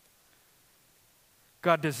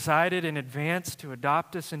 God decided in advance to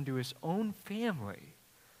adopt us into his own family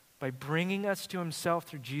by bringing us to himself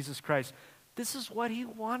through Jesus Christ. This is what he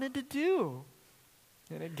wanted to do,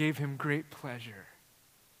 and it gave him great pleasure.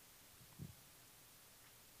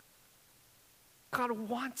 God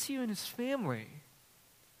wants you in his family,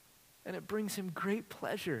 and it brings him great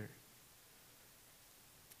pleasure.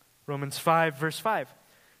 Romans 5, verse 5.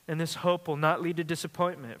 And this hope will not lead to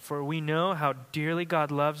disappointment, for we know how dearly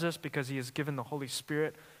God loves us because he has given the Holy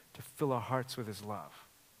Spirit to fill our hearts with his love.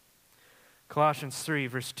 Colossians 3,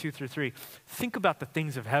 verse 2 through 3. Think about the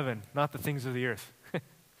things of heaven, not the things of the earth.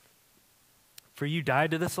 For you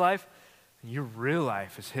died to this life, and your real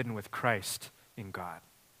life is hidden with Christ in God.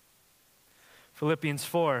 Philippians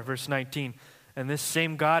 4, verse 19. And this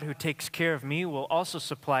same God who takes care of me will also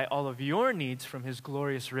supply all of your needs from his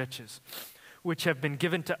glorious riches, which have been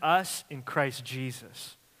given to us in Christ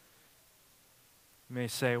Jesus. You may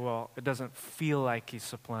say, well, it doesn't feel like he's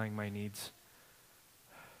supplying my needs.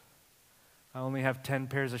 I only have 10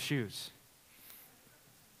 pairs of shoes.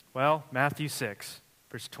 Well, Matthew 6,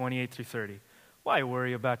 verse 28 through 30. Why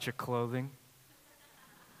worry about your clothing?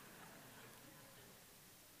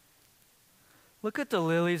 Look at the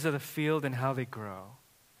lilies of the field and how they grow.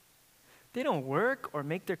 They don't work or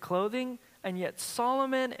make their clothing, and yet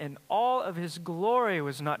Solomon in all of his glory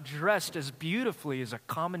was not dressed as beautifully as a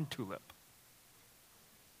common tulip,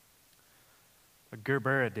 a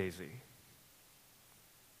gerbera daisy.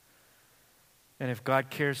 And if God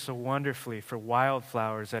cares so wonderfully for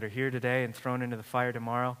wildflowers that are here today and thrown into the fire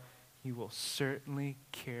tomorrow, he will certainly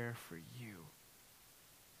care for you.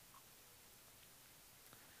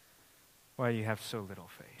 Why do you have so little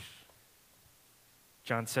faith?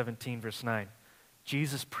 John 17, verse 9.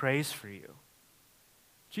 Jesus prays for you.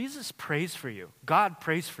 Jesus prays for you. God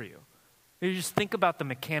prays for you. You just think about the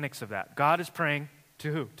mechanics of that. God is praying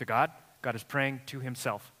to who? To God. God is praying to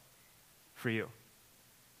himself for you.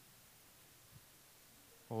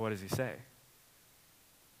 Well, what does he say?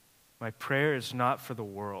 My prayer is not for the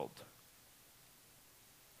world.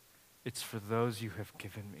 It's for those you have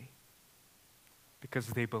given me, because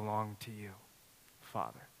they belong to you,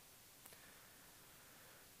 Father.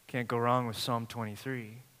 Can't go wrong with Psalm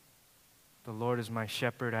 23. The Lord is my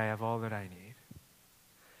shepherd, I have all that I need.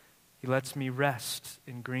 He lets me rest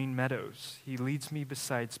in green meadows. He leads me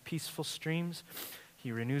beside peaceful streams.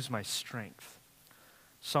 He renews my strength.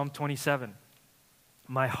 Psalm 27.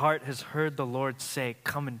 My heart has heard the Lord say,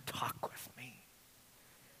 come and talk with me.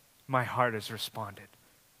 My heart has responded,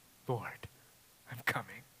 Lord, I'm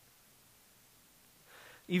coming.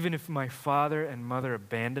 Even if my father and mother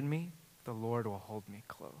abandon me, the Lord will hold me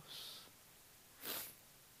close.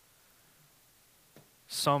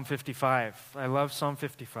 Psalm 55. I love Psalm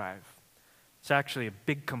 55. It's actually a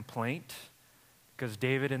big complaint because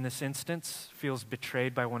David, in this instance, feels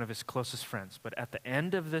betrayed by one of his closest friends. But at the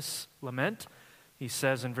end of this lament, he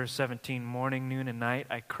says in verse 17, morning, noon, and night,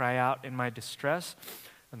 I cry out in my distress,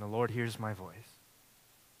 and the Lord hears my voice.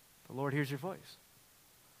 The Lord hears your voice.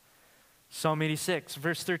 Psalm 86,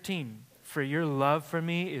 verse 13, for your love for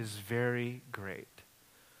me is very great.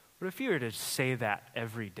 What if you were to say that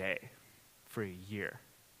every day for a year?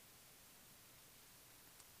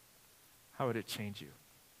 How would it change you?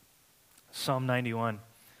 Psalm 91.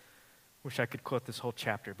 Wish I could quote this whole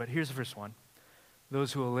chapter, but here's verse 1.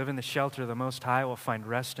 Those who will live in the shelter of the Most High will find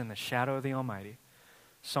rest in the shadow of the Almighty.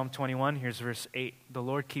 Psalm 21, here's verse 8. The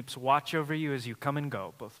Lord keeps watch over you as you come and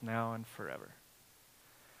go, both now and forever.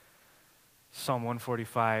 Psalm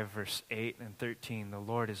 145, verse 8 and 13. The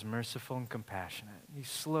Lord is merciful and compassionate. He's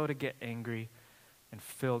slow to get angry and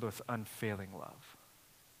filled with unfailing love.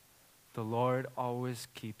 The Lord always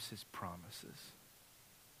keeps his promises.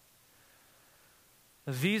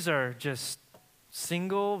 These are just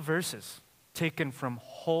single verses taken from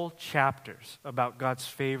whole chapters about God's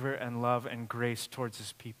favor and love and grace towards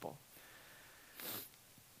his people.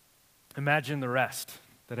 Imagine the rest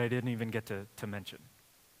that I didn't even get to mention.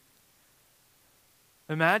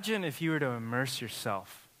 Imagine if you were to immerse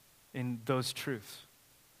yourself in those truths.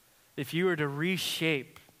 If you were to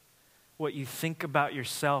reshape what you think about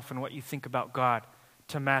yourself and what you think about God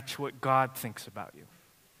to match what God thinks about you. In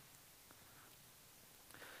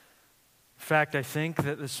fact, I think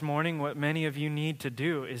that this morning what many of you need to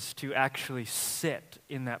do is to actually sit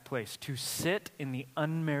in that place, to sit in the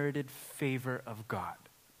unmerited favor of God,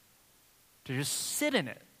 to just sit in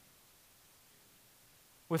it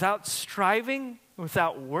without striving,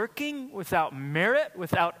 without working, without merit,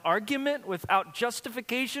 without argument, without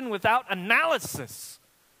justification, without analysis.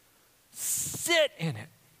 Sit in it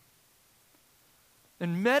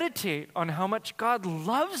and meditate on how much God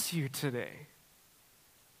loves you today.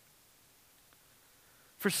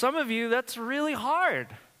 For some of you, that's really hard.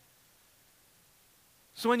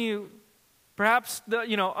 So when you, perhaps,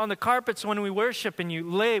 on the carpets when we worship and you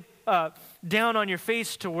lay down on your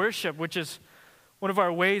face to worship, which is one of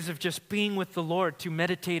our ways of just being with the Lord, to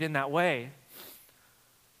meditate in that way.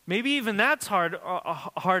 Maybe even that's hard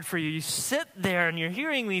for you. You sit there and you're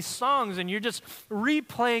hearing these songs and you're just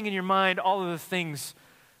replaying in your mind all of the things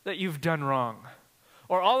that you've done wrong.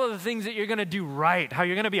 Or all of the things that you're going to do right, how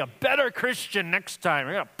you're going to be a better Christian next time.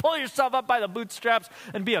 You're going to pull yourself up by the bootstraps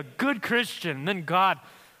and be a good Christian. And then God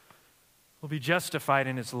will be justified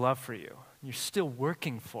in his love for you. You're still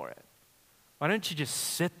working for it. Why don't you just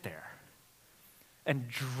sit there and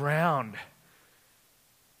drown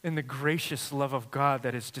in the gracious love of God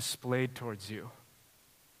that is displayed towards you?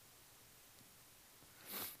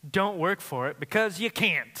 Don't work for it because you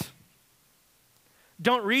can't.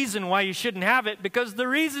 Don't reason why you shouldn't have it, because the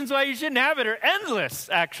reasons why you shouldn't have it are endless,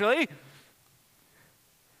 actually.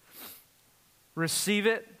 Receive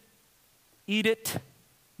it, eat it,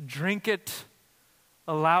 drink it,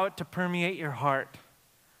 allow it to permeate your heart.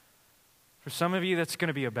 For some of you, that's going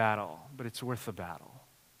to be a battle, but it's worth the battle,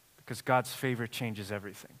 because God's favor changes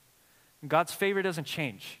everything. And God's favor doesn't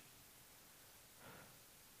change.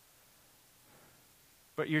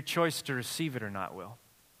 But your choice to receive it or not will.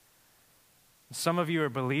 Some of you are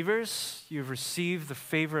believers. You've received the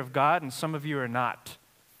favor of God, and some of you are not.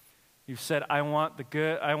 You've said, I want the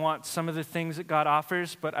good. I want some of the things that God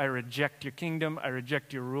offers, but I reject your kingdom. I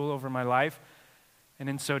reject your rule over my life. And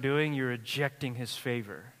in so doing, you're rejecting his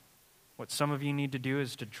favor. What some of you need to do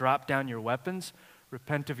is to drop down your weapons,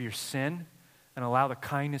 repent of your sin, and allow the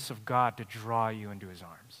kindness of God to draw you into his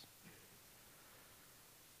arms.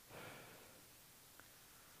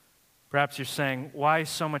 Perhaps you're saying, why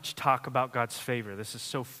so much talk about God's favor? This is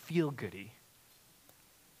so feel-goody.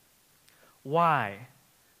 Why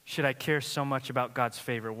should I care so much about God's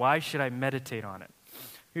favor? Why should I meditate on it?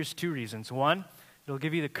 Here's two reasons. One, it'll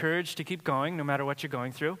give you the courage to keep going no matter what you're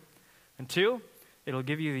going through. And two, it'll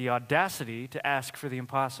give you the audacity to ask for the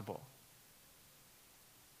impossible.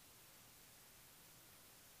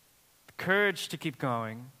 The courage to keep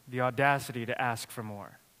going, the audacity to ask for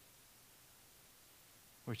more,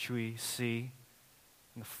 which we see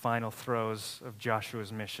in the final throes of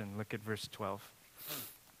Joshua's mission. Look at verse 12.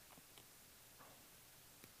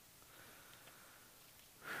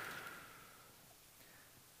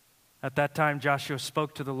 At that time, Joshua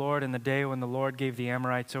spoke to the Lord in the day when the Lord gave the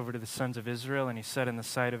Amorites over to the sons of Israel, and he said in the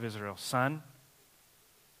sight of Israel, Sun,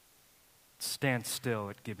 stand still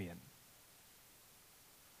at Gibeon,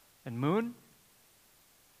 and moon,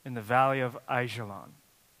 in the valley of Aijalon.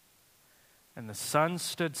 And the sun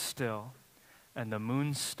stood still, and the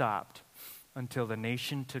moon stopped, until the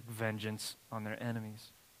nation took vengeance on their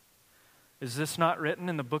enemies. Is this not written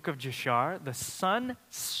in the book of Jashar? The sun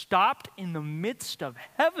stopped in the midst of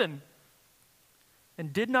heaven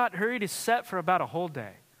and did not hurry to set for about a whole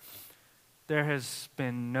day. There has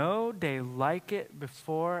been no day like it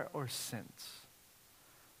before or since,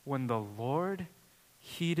 when the Lord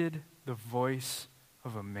heeded the voice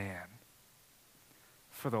of a man.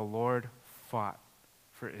 For the Lord fought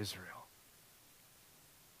for Israel.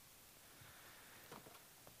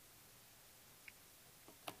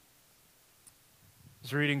 I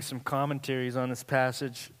was reading some commentaries on this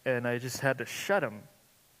passage, and I just had to shut them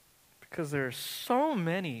because there are so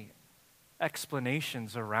many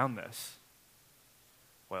explanations around this.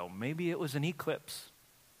 Well, maybe it was an eclipse.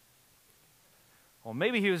 Well,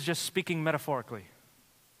 maybe he was just speaking metaphorically.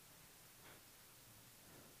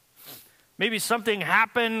 Maybe something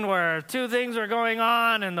happened where two things were going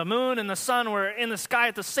on, and the moon and the sun were in the sky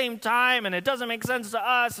at the same time, and it doesn't make sense to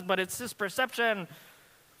us, but it's this perception.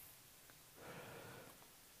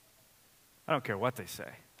 I don't care what they say.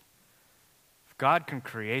 If God can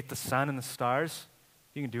create the sun and the stars,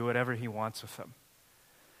 he can do whatever he wants with them.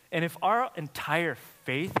 And if our entire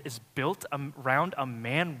faith is built around a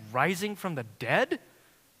man rising from the dead,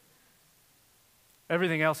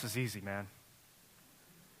 everything else is easy, man.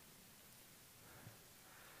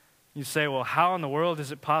 You say, well, how in the world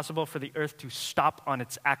is it possible for the earth to stop on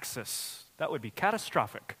its axis? That would be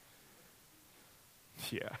catastrophic.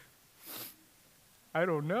 Yeah. I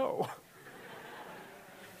don't know.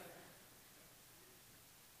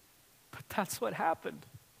 But that's what happened.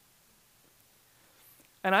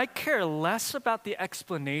 And I care less about the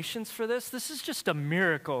explanations for this. This is just a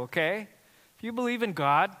miracle, okay? If you believe in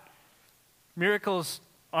God, miracles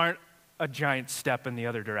aren't a giant step in the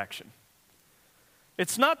other direction.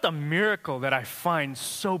 It's not the miracle that I find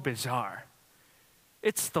so bizarre.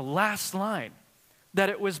 It's the last line, that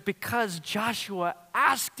it was because Joshua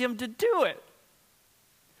asked him to do it.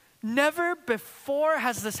 Never before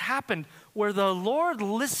has this happened where the Lord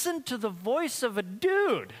listened to the voice of a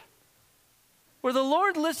dude, where the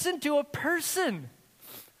Lord listened to a person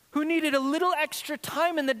who needed a little extra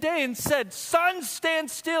time in the day and said, sun, stand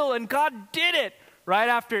still, and God did it right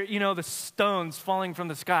after, the stones falling from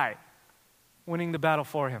the sky, winning the battle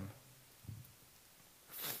for him.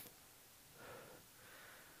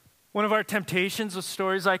 One of our temptations with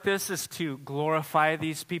stories like this is to glorify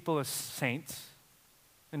these people as saints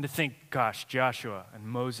and to think, gosh, Joshua and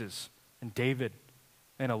Moses and David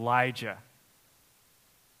and Elijah,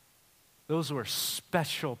 those were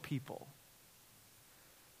special people.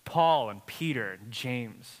 Paul and Peter and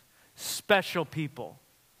James, special people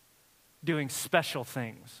doing special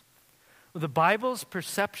things. The Bible's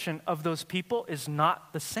perception of those people is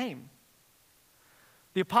not the same.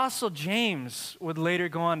 The Apostle James would later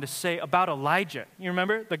go on to say about Elijah, you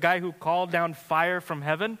remember the guy who called down fire from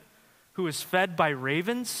heaven, who was fed by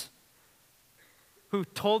ravens, who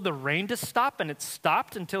told the rain to stop and it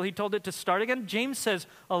stopped until he told it to start again? James says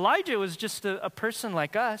Elijah was just a person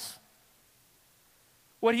like us.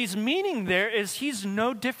 What he's meaning there is he's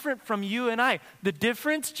no different from you and I. The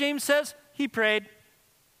difference, James says, he prayed.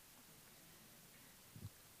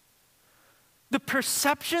 The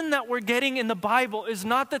perception that we're getting in the Bible is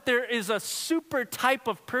not that there is a super type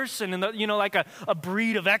of person, like a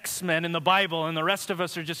breed of X-Men in the Bible, and the rest of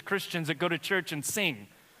us are just Christians that go to church and sing.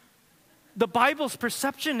 The Bible's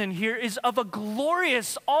perception in here is of a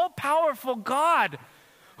glorious, all-powerful God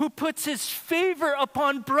who puts his favor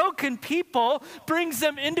upon broken people, brings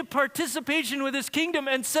them into participation with his kingdom,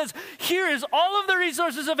 and says, here is all of the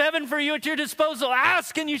resources of heaven for you at your disposal.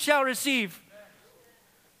 Ask and you shall receive.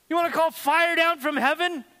 You want to call fire down from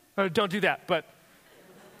heaven? Don't do that, but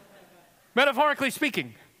metaphorically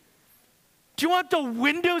speaking. Do you want the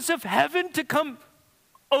windows of heaven to come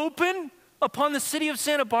open upon the city of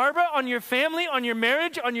Santa Barbara, on your family, on your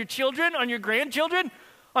marriage, on your children, on your grandchildren,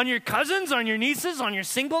 on your cousins, on your nieces, on your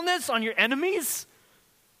singleness, on your enemies?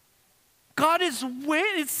 God is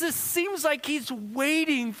waiting. It just seems like he's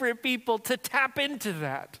waiting for people to tap into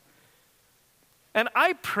that. And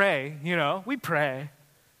I pray, we pray.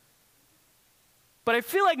 But I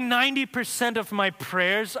feel like 90% of my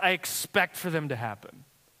prayers, I expect for them to happen.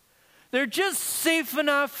 They're just safe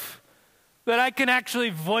enough that I can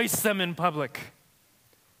actually voice them in public.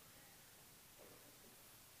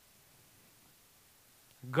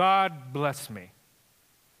 God bless me.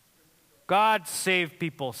 God save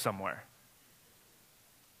people somewhere.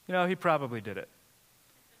 He probably did it.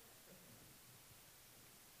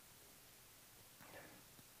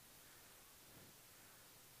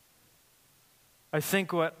 I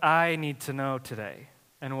think what I need to know today,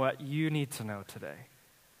 and what you need to know today,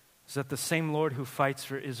 is that the same Lord who fights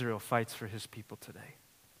for Israel fights for his people today.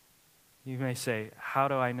 You may say, how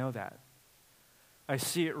do I know that? I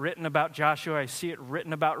see it written about Joshua. I see it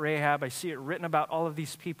written about Rahab. I see it written about all of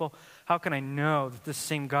these people. How can I know that this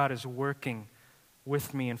same God is working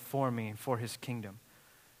with me and for his kingdom?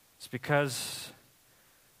 It's because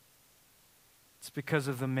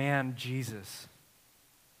of the man Jesus.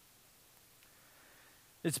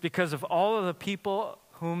 It's because of all of the people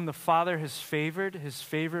whom the Father has favored. His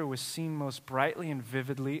favor was seen most brightly and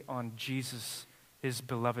vividly on Jesus, his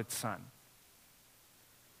beloved Son.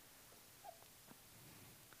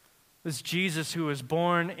 This Jesus who was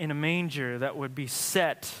born in a manger that would be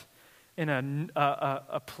set in in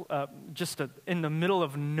the middle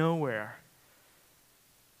of nowhere.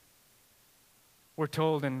 We're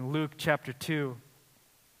told in Luke chapter 2,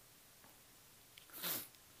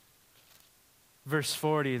 verse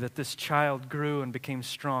 40, that this child grew and became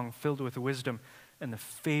strong, filled with wisdom, and the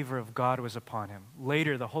favor of God was upon him.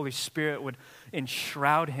 Later, the Holy Spirit would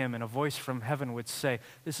enshroud him, and a voice from heaven would say,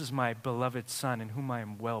 this is my beloved Son, in whom I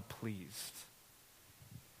am well pleased.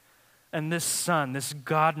 And this Son, this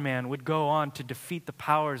God-man, would go on to defeat the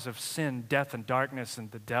powers of sin, death, and darkness,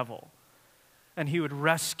 and the devil. And he would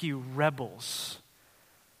rescue rebels,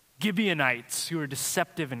 Gibeonites who were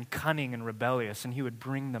deceptive and cunning and rebellious, and he would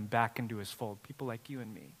bring them back into his fold, people like you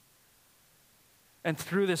and me. And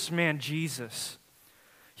through this man, Jesus,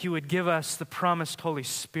 he would give us the promised Holy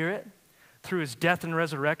Spirit through his death and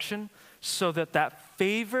resurrection, so that that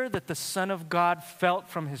favor that the Son of God felt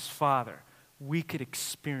from his Father, we could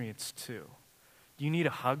experience too. Do you need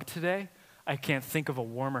a hug today? I can't think of a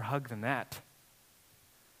warmer hug than that.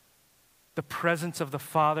 The presence of the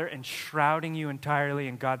Father enshrouding you entirely,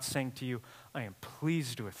 and God saying to you, I am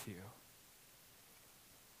pleased with you.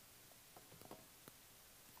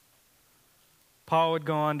 Paul would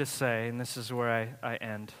go on to say, and this is where I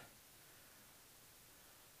end,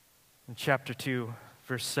 in chapter 2,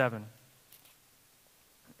 verse 7,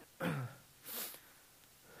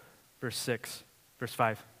 verse 6, verse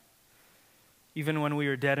 5. Even when we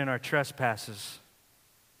were dead in our trespasses,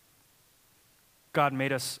 God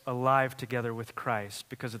made us alive together with Christ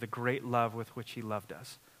because of the great love with which he loved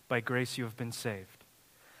us. By grace you have been saved.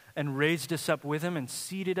 And raised us up with him and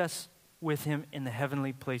seated us with him in the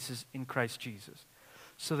heavenly places in Christ Jesus,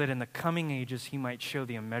 so that in the coming ages he might show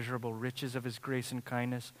the immeasurable riches of his grace and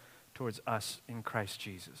kindness towards us in Christ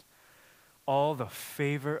Jesus. All the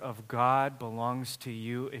favor of God belongs to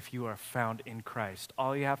you if you are found in Christ.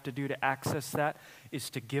 All you have to do to access that is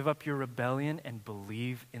to give up your rebellion and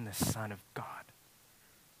believe in the Son of God.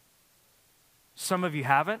 Some of you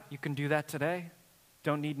haven't. You can do that today.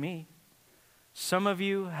 Don't need me. Some of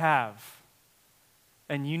you have,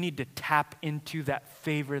 and you need to tap into that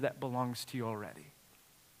favor that belongs to you already.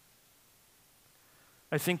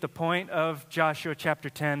 I think the point of Joshua chapter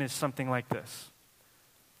 10 is something like this.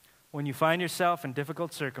 When you find yourself in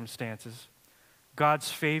difficult circumstances, God's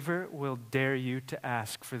favor will dare you to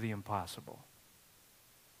ask for the impossible.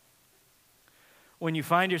 When you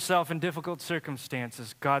find yourself in difficult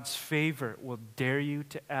circumstances, God's favor will dare you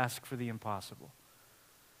to ask for the impossible.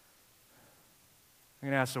 I'm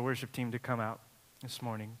going to ask the worship team to come out this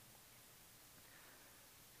morning.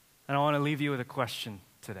 And I want to leave you with a question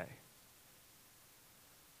today.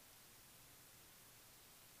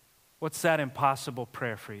 What's that impossible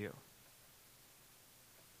prayer for you?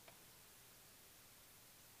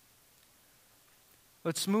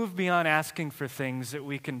 Let's move beyond asking for things that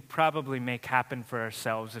we can probably make happen for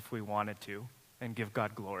ourselves if we wanted to and give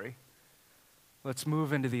God glory. Let's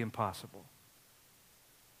move into the impossible.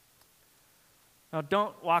 Now,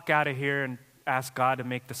 don't walk out of here and ask God to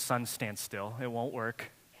make the sun stand still. It won't work.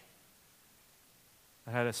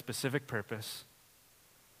 It had a specific purpose.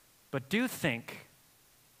 But do think,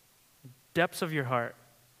 depths of your heart,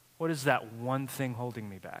 what is that one thing holding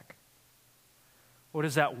me back? What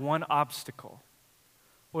is that one obstacle?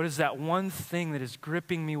 What is that one thing that is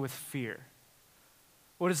gripping me with fear?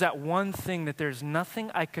 What is that one thing that there's nothing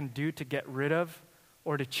I can do to get rid of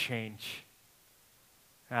or to change?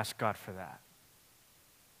 Ask God for that.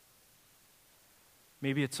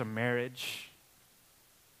 Maybe it's a marriage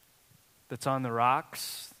that's on the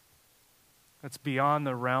rocks, that's beyond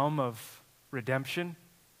the realm of redemption.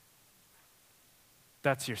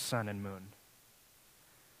 That's your sun and moon.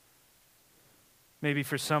 Maybe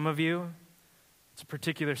for some of you, it's a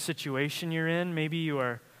particular situation you're in. Maybe you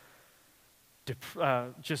are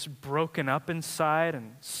just broken up inside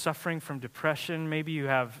and suffering from depression. Maybe you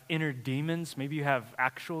have inner demons. Maybe you have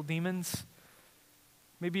actual demons.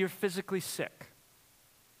 Maybe you're physically sick.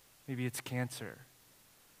 Maybe it's cancer.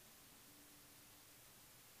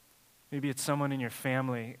 Maybe it's someone in your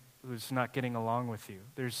family who's not getting along with you.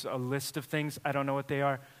 There's a list of things. I don't know what they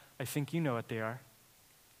are. I think you know what they are.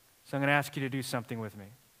 So I'm going to ask you to do something with me.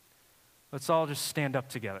 Let's all just stand up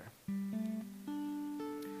together.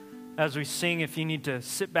 As we sing, if you need to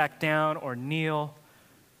sit back down or kneel,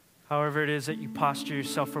 however it is that you posture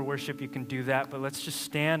yourself for worship, you can do that. But let's just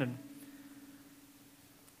stand and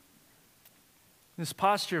in this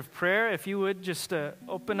posture of prayer, if you would just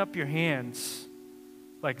open up your hands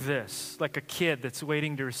like this, like a kid that's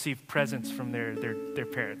waiting to receive presents from their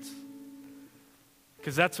parents.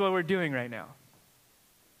 Because that's what we're doing right now.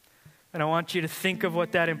 And I want you to think of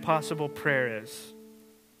what that impossible prayer is.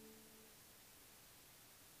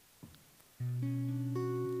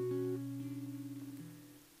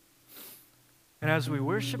 And as we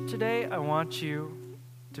worship today, I want you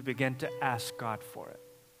to begin to ask God for it.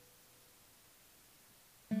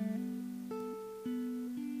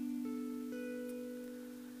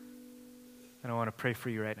 And I want to pray for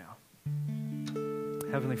you right now.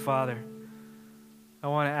 Heavenly Father, I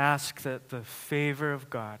want to ask that the favor of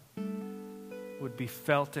God would be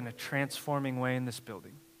felt in a transforming way in this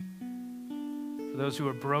building. For those who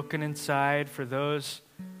are broken inside, for those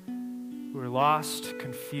who are lost,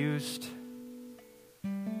 confused,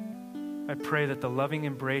 I pray that the loving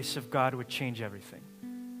embrace of God would change everything.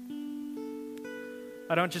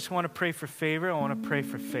 I don't just want to pray for favor, I want to pray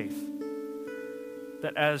for faith.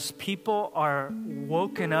 that as people are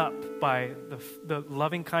woken up by the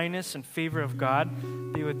loving kindness and favor of God,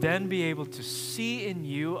 they would then be able to see in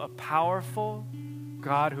you a powerful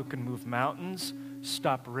God who can move mountains,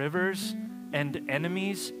 stop rivers, end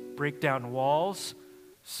enemies, break down walls,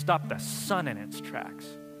 stop the sun in its tracks.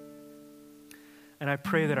 And I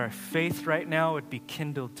pray that our faith right now would be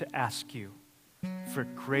kindled to ask you for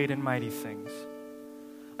great and mighty things.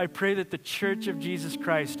 I pray that the Church of Jesus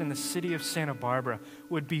Christ in the city of Santa Barbara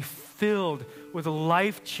would be filled with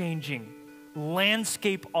life-changing,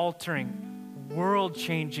 landscape-altering,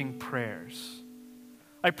 world-changing prayers.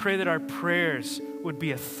 I pray that our prayers would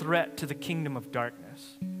be a threat to the kingdom of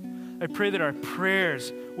darkness. I pray that our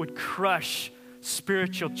prayers would crush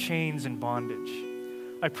spiritual chains and bondage.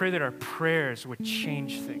 I pray that our prayers would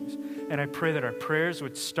change things. And I pray that our prayers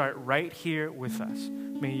would start right here with us.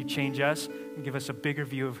 May you change us and give us a bigger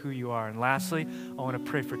view of who you are. And lastly, I want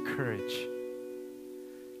to pray for courage.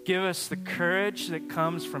 Give us the courage that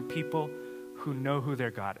comes from people who know who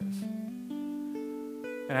their God is.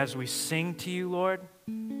 And as we sing to you, Lord,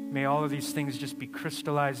 may all of these things just be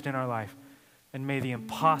crystallized in our life. And may the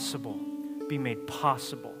impossible be made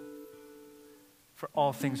possible. For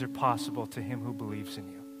all things are possible to him who believes in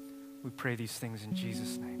you. We pray these things in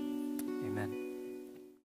Jesus' name. Amen.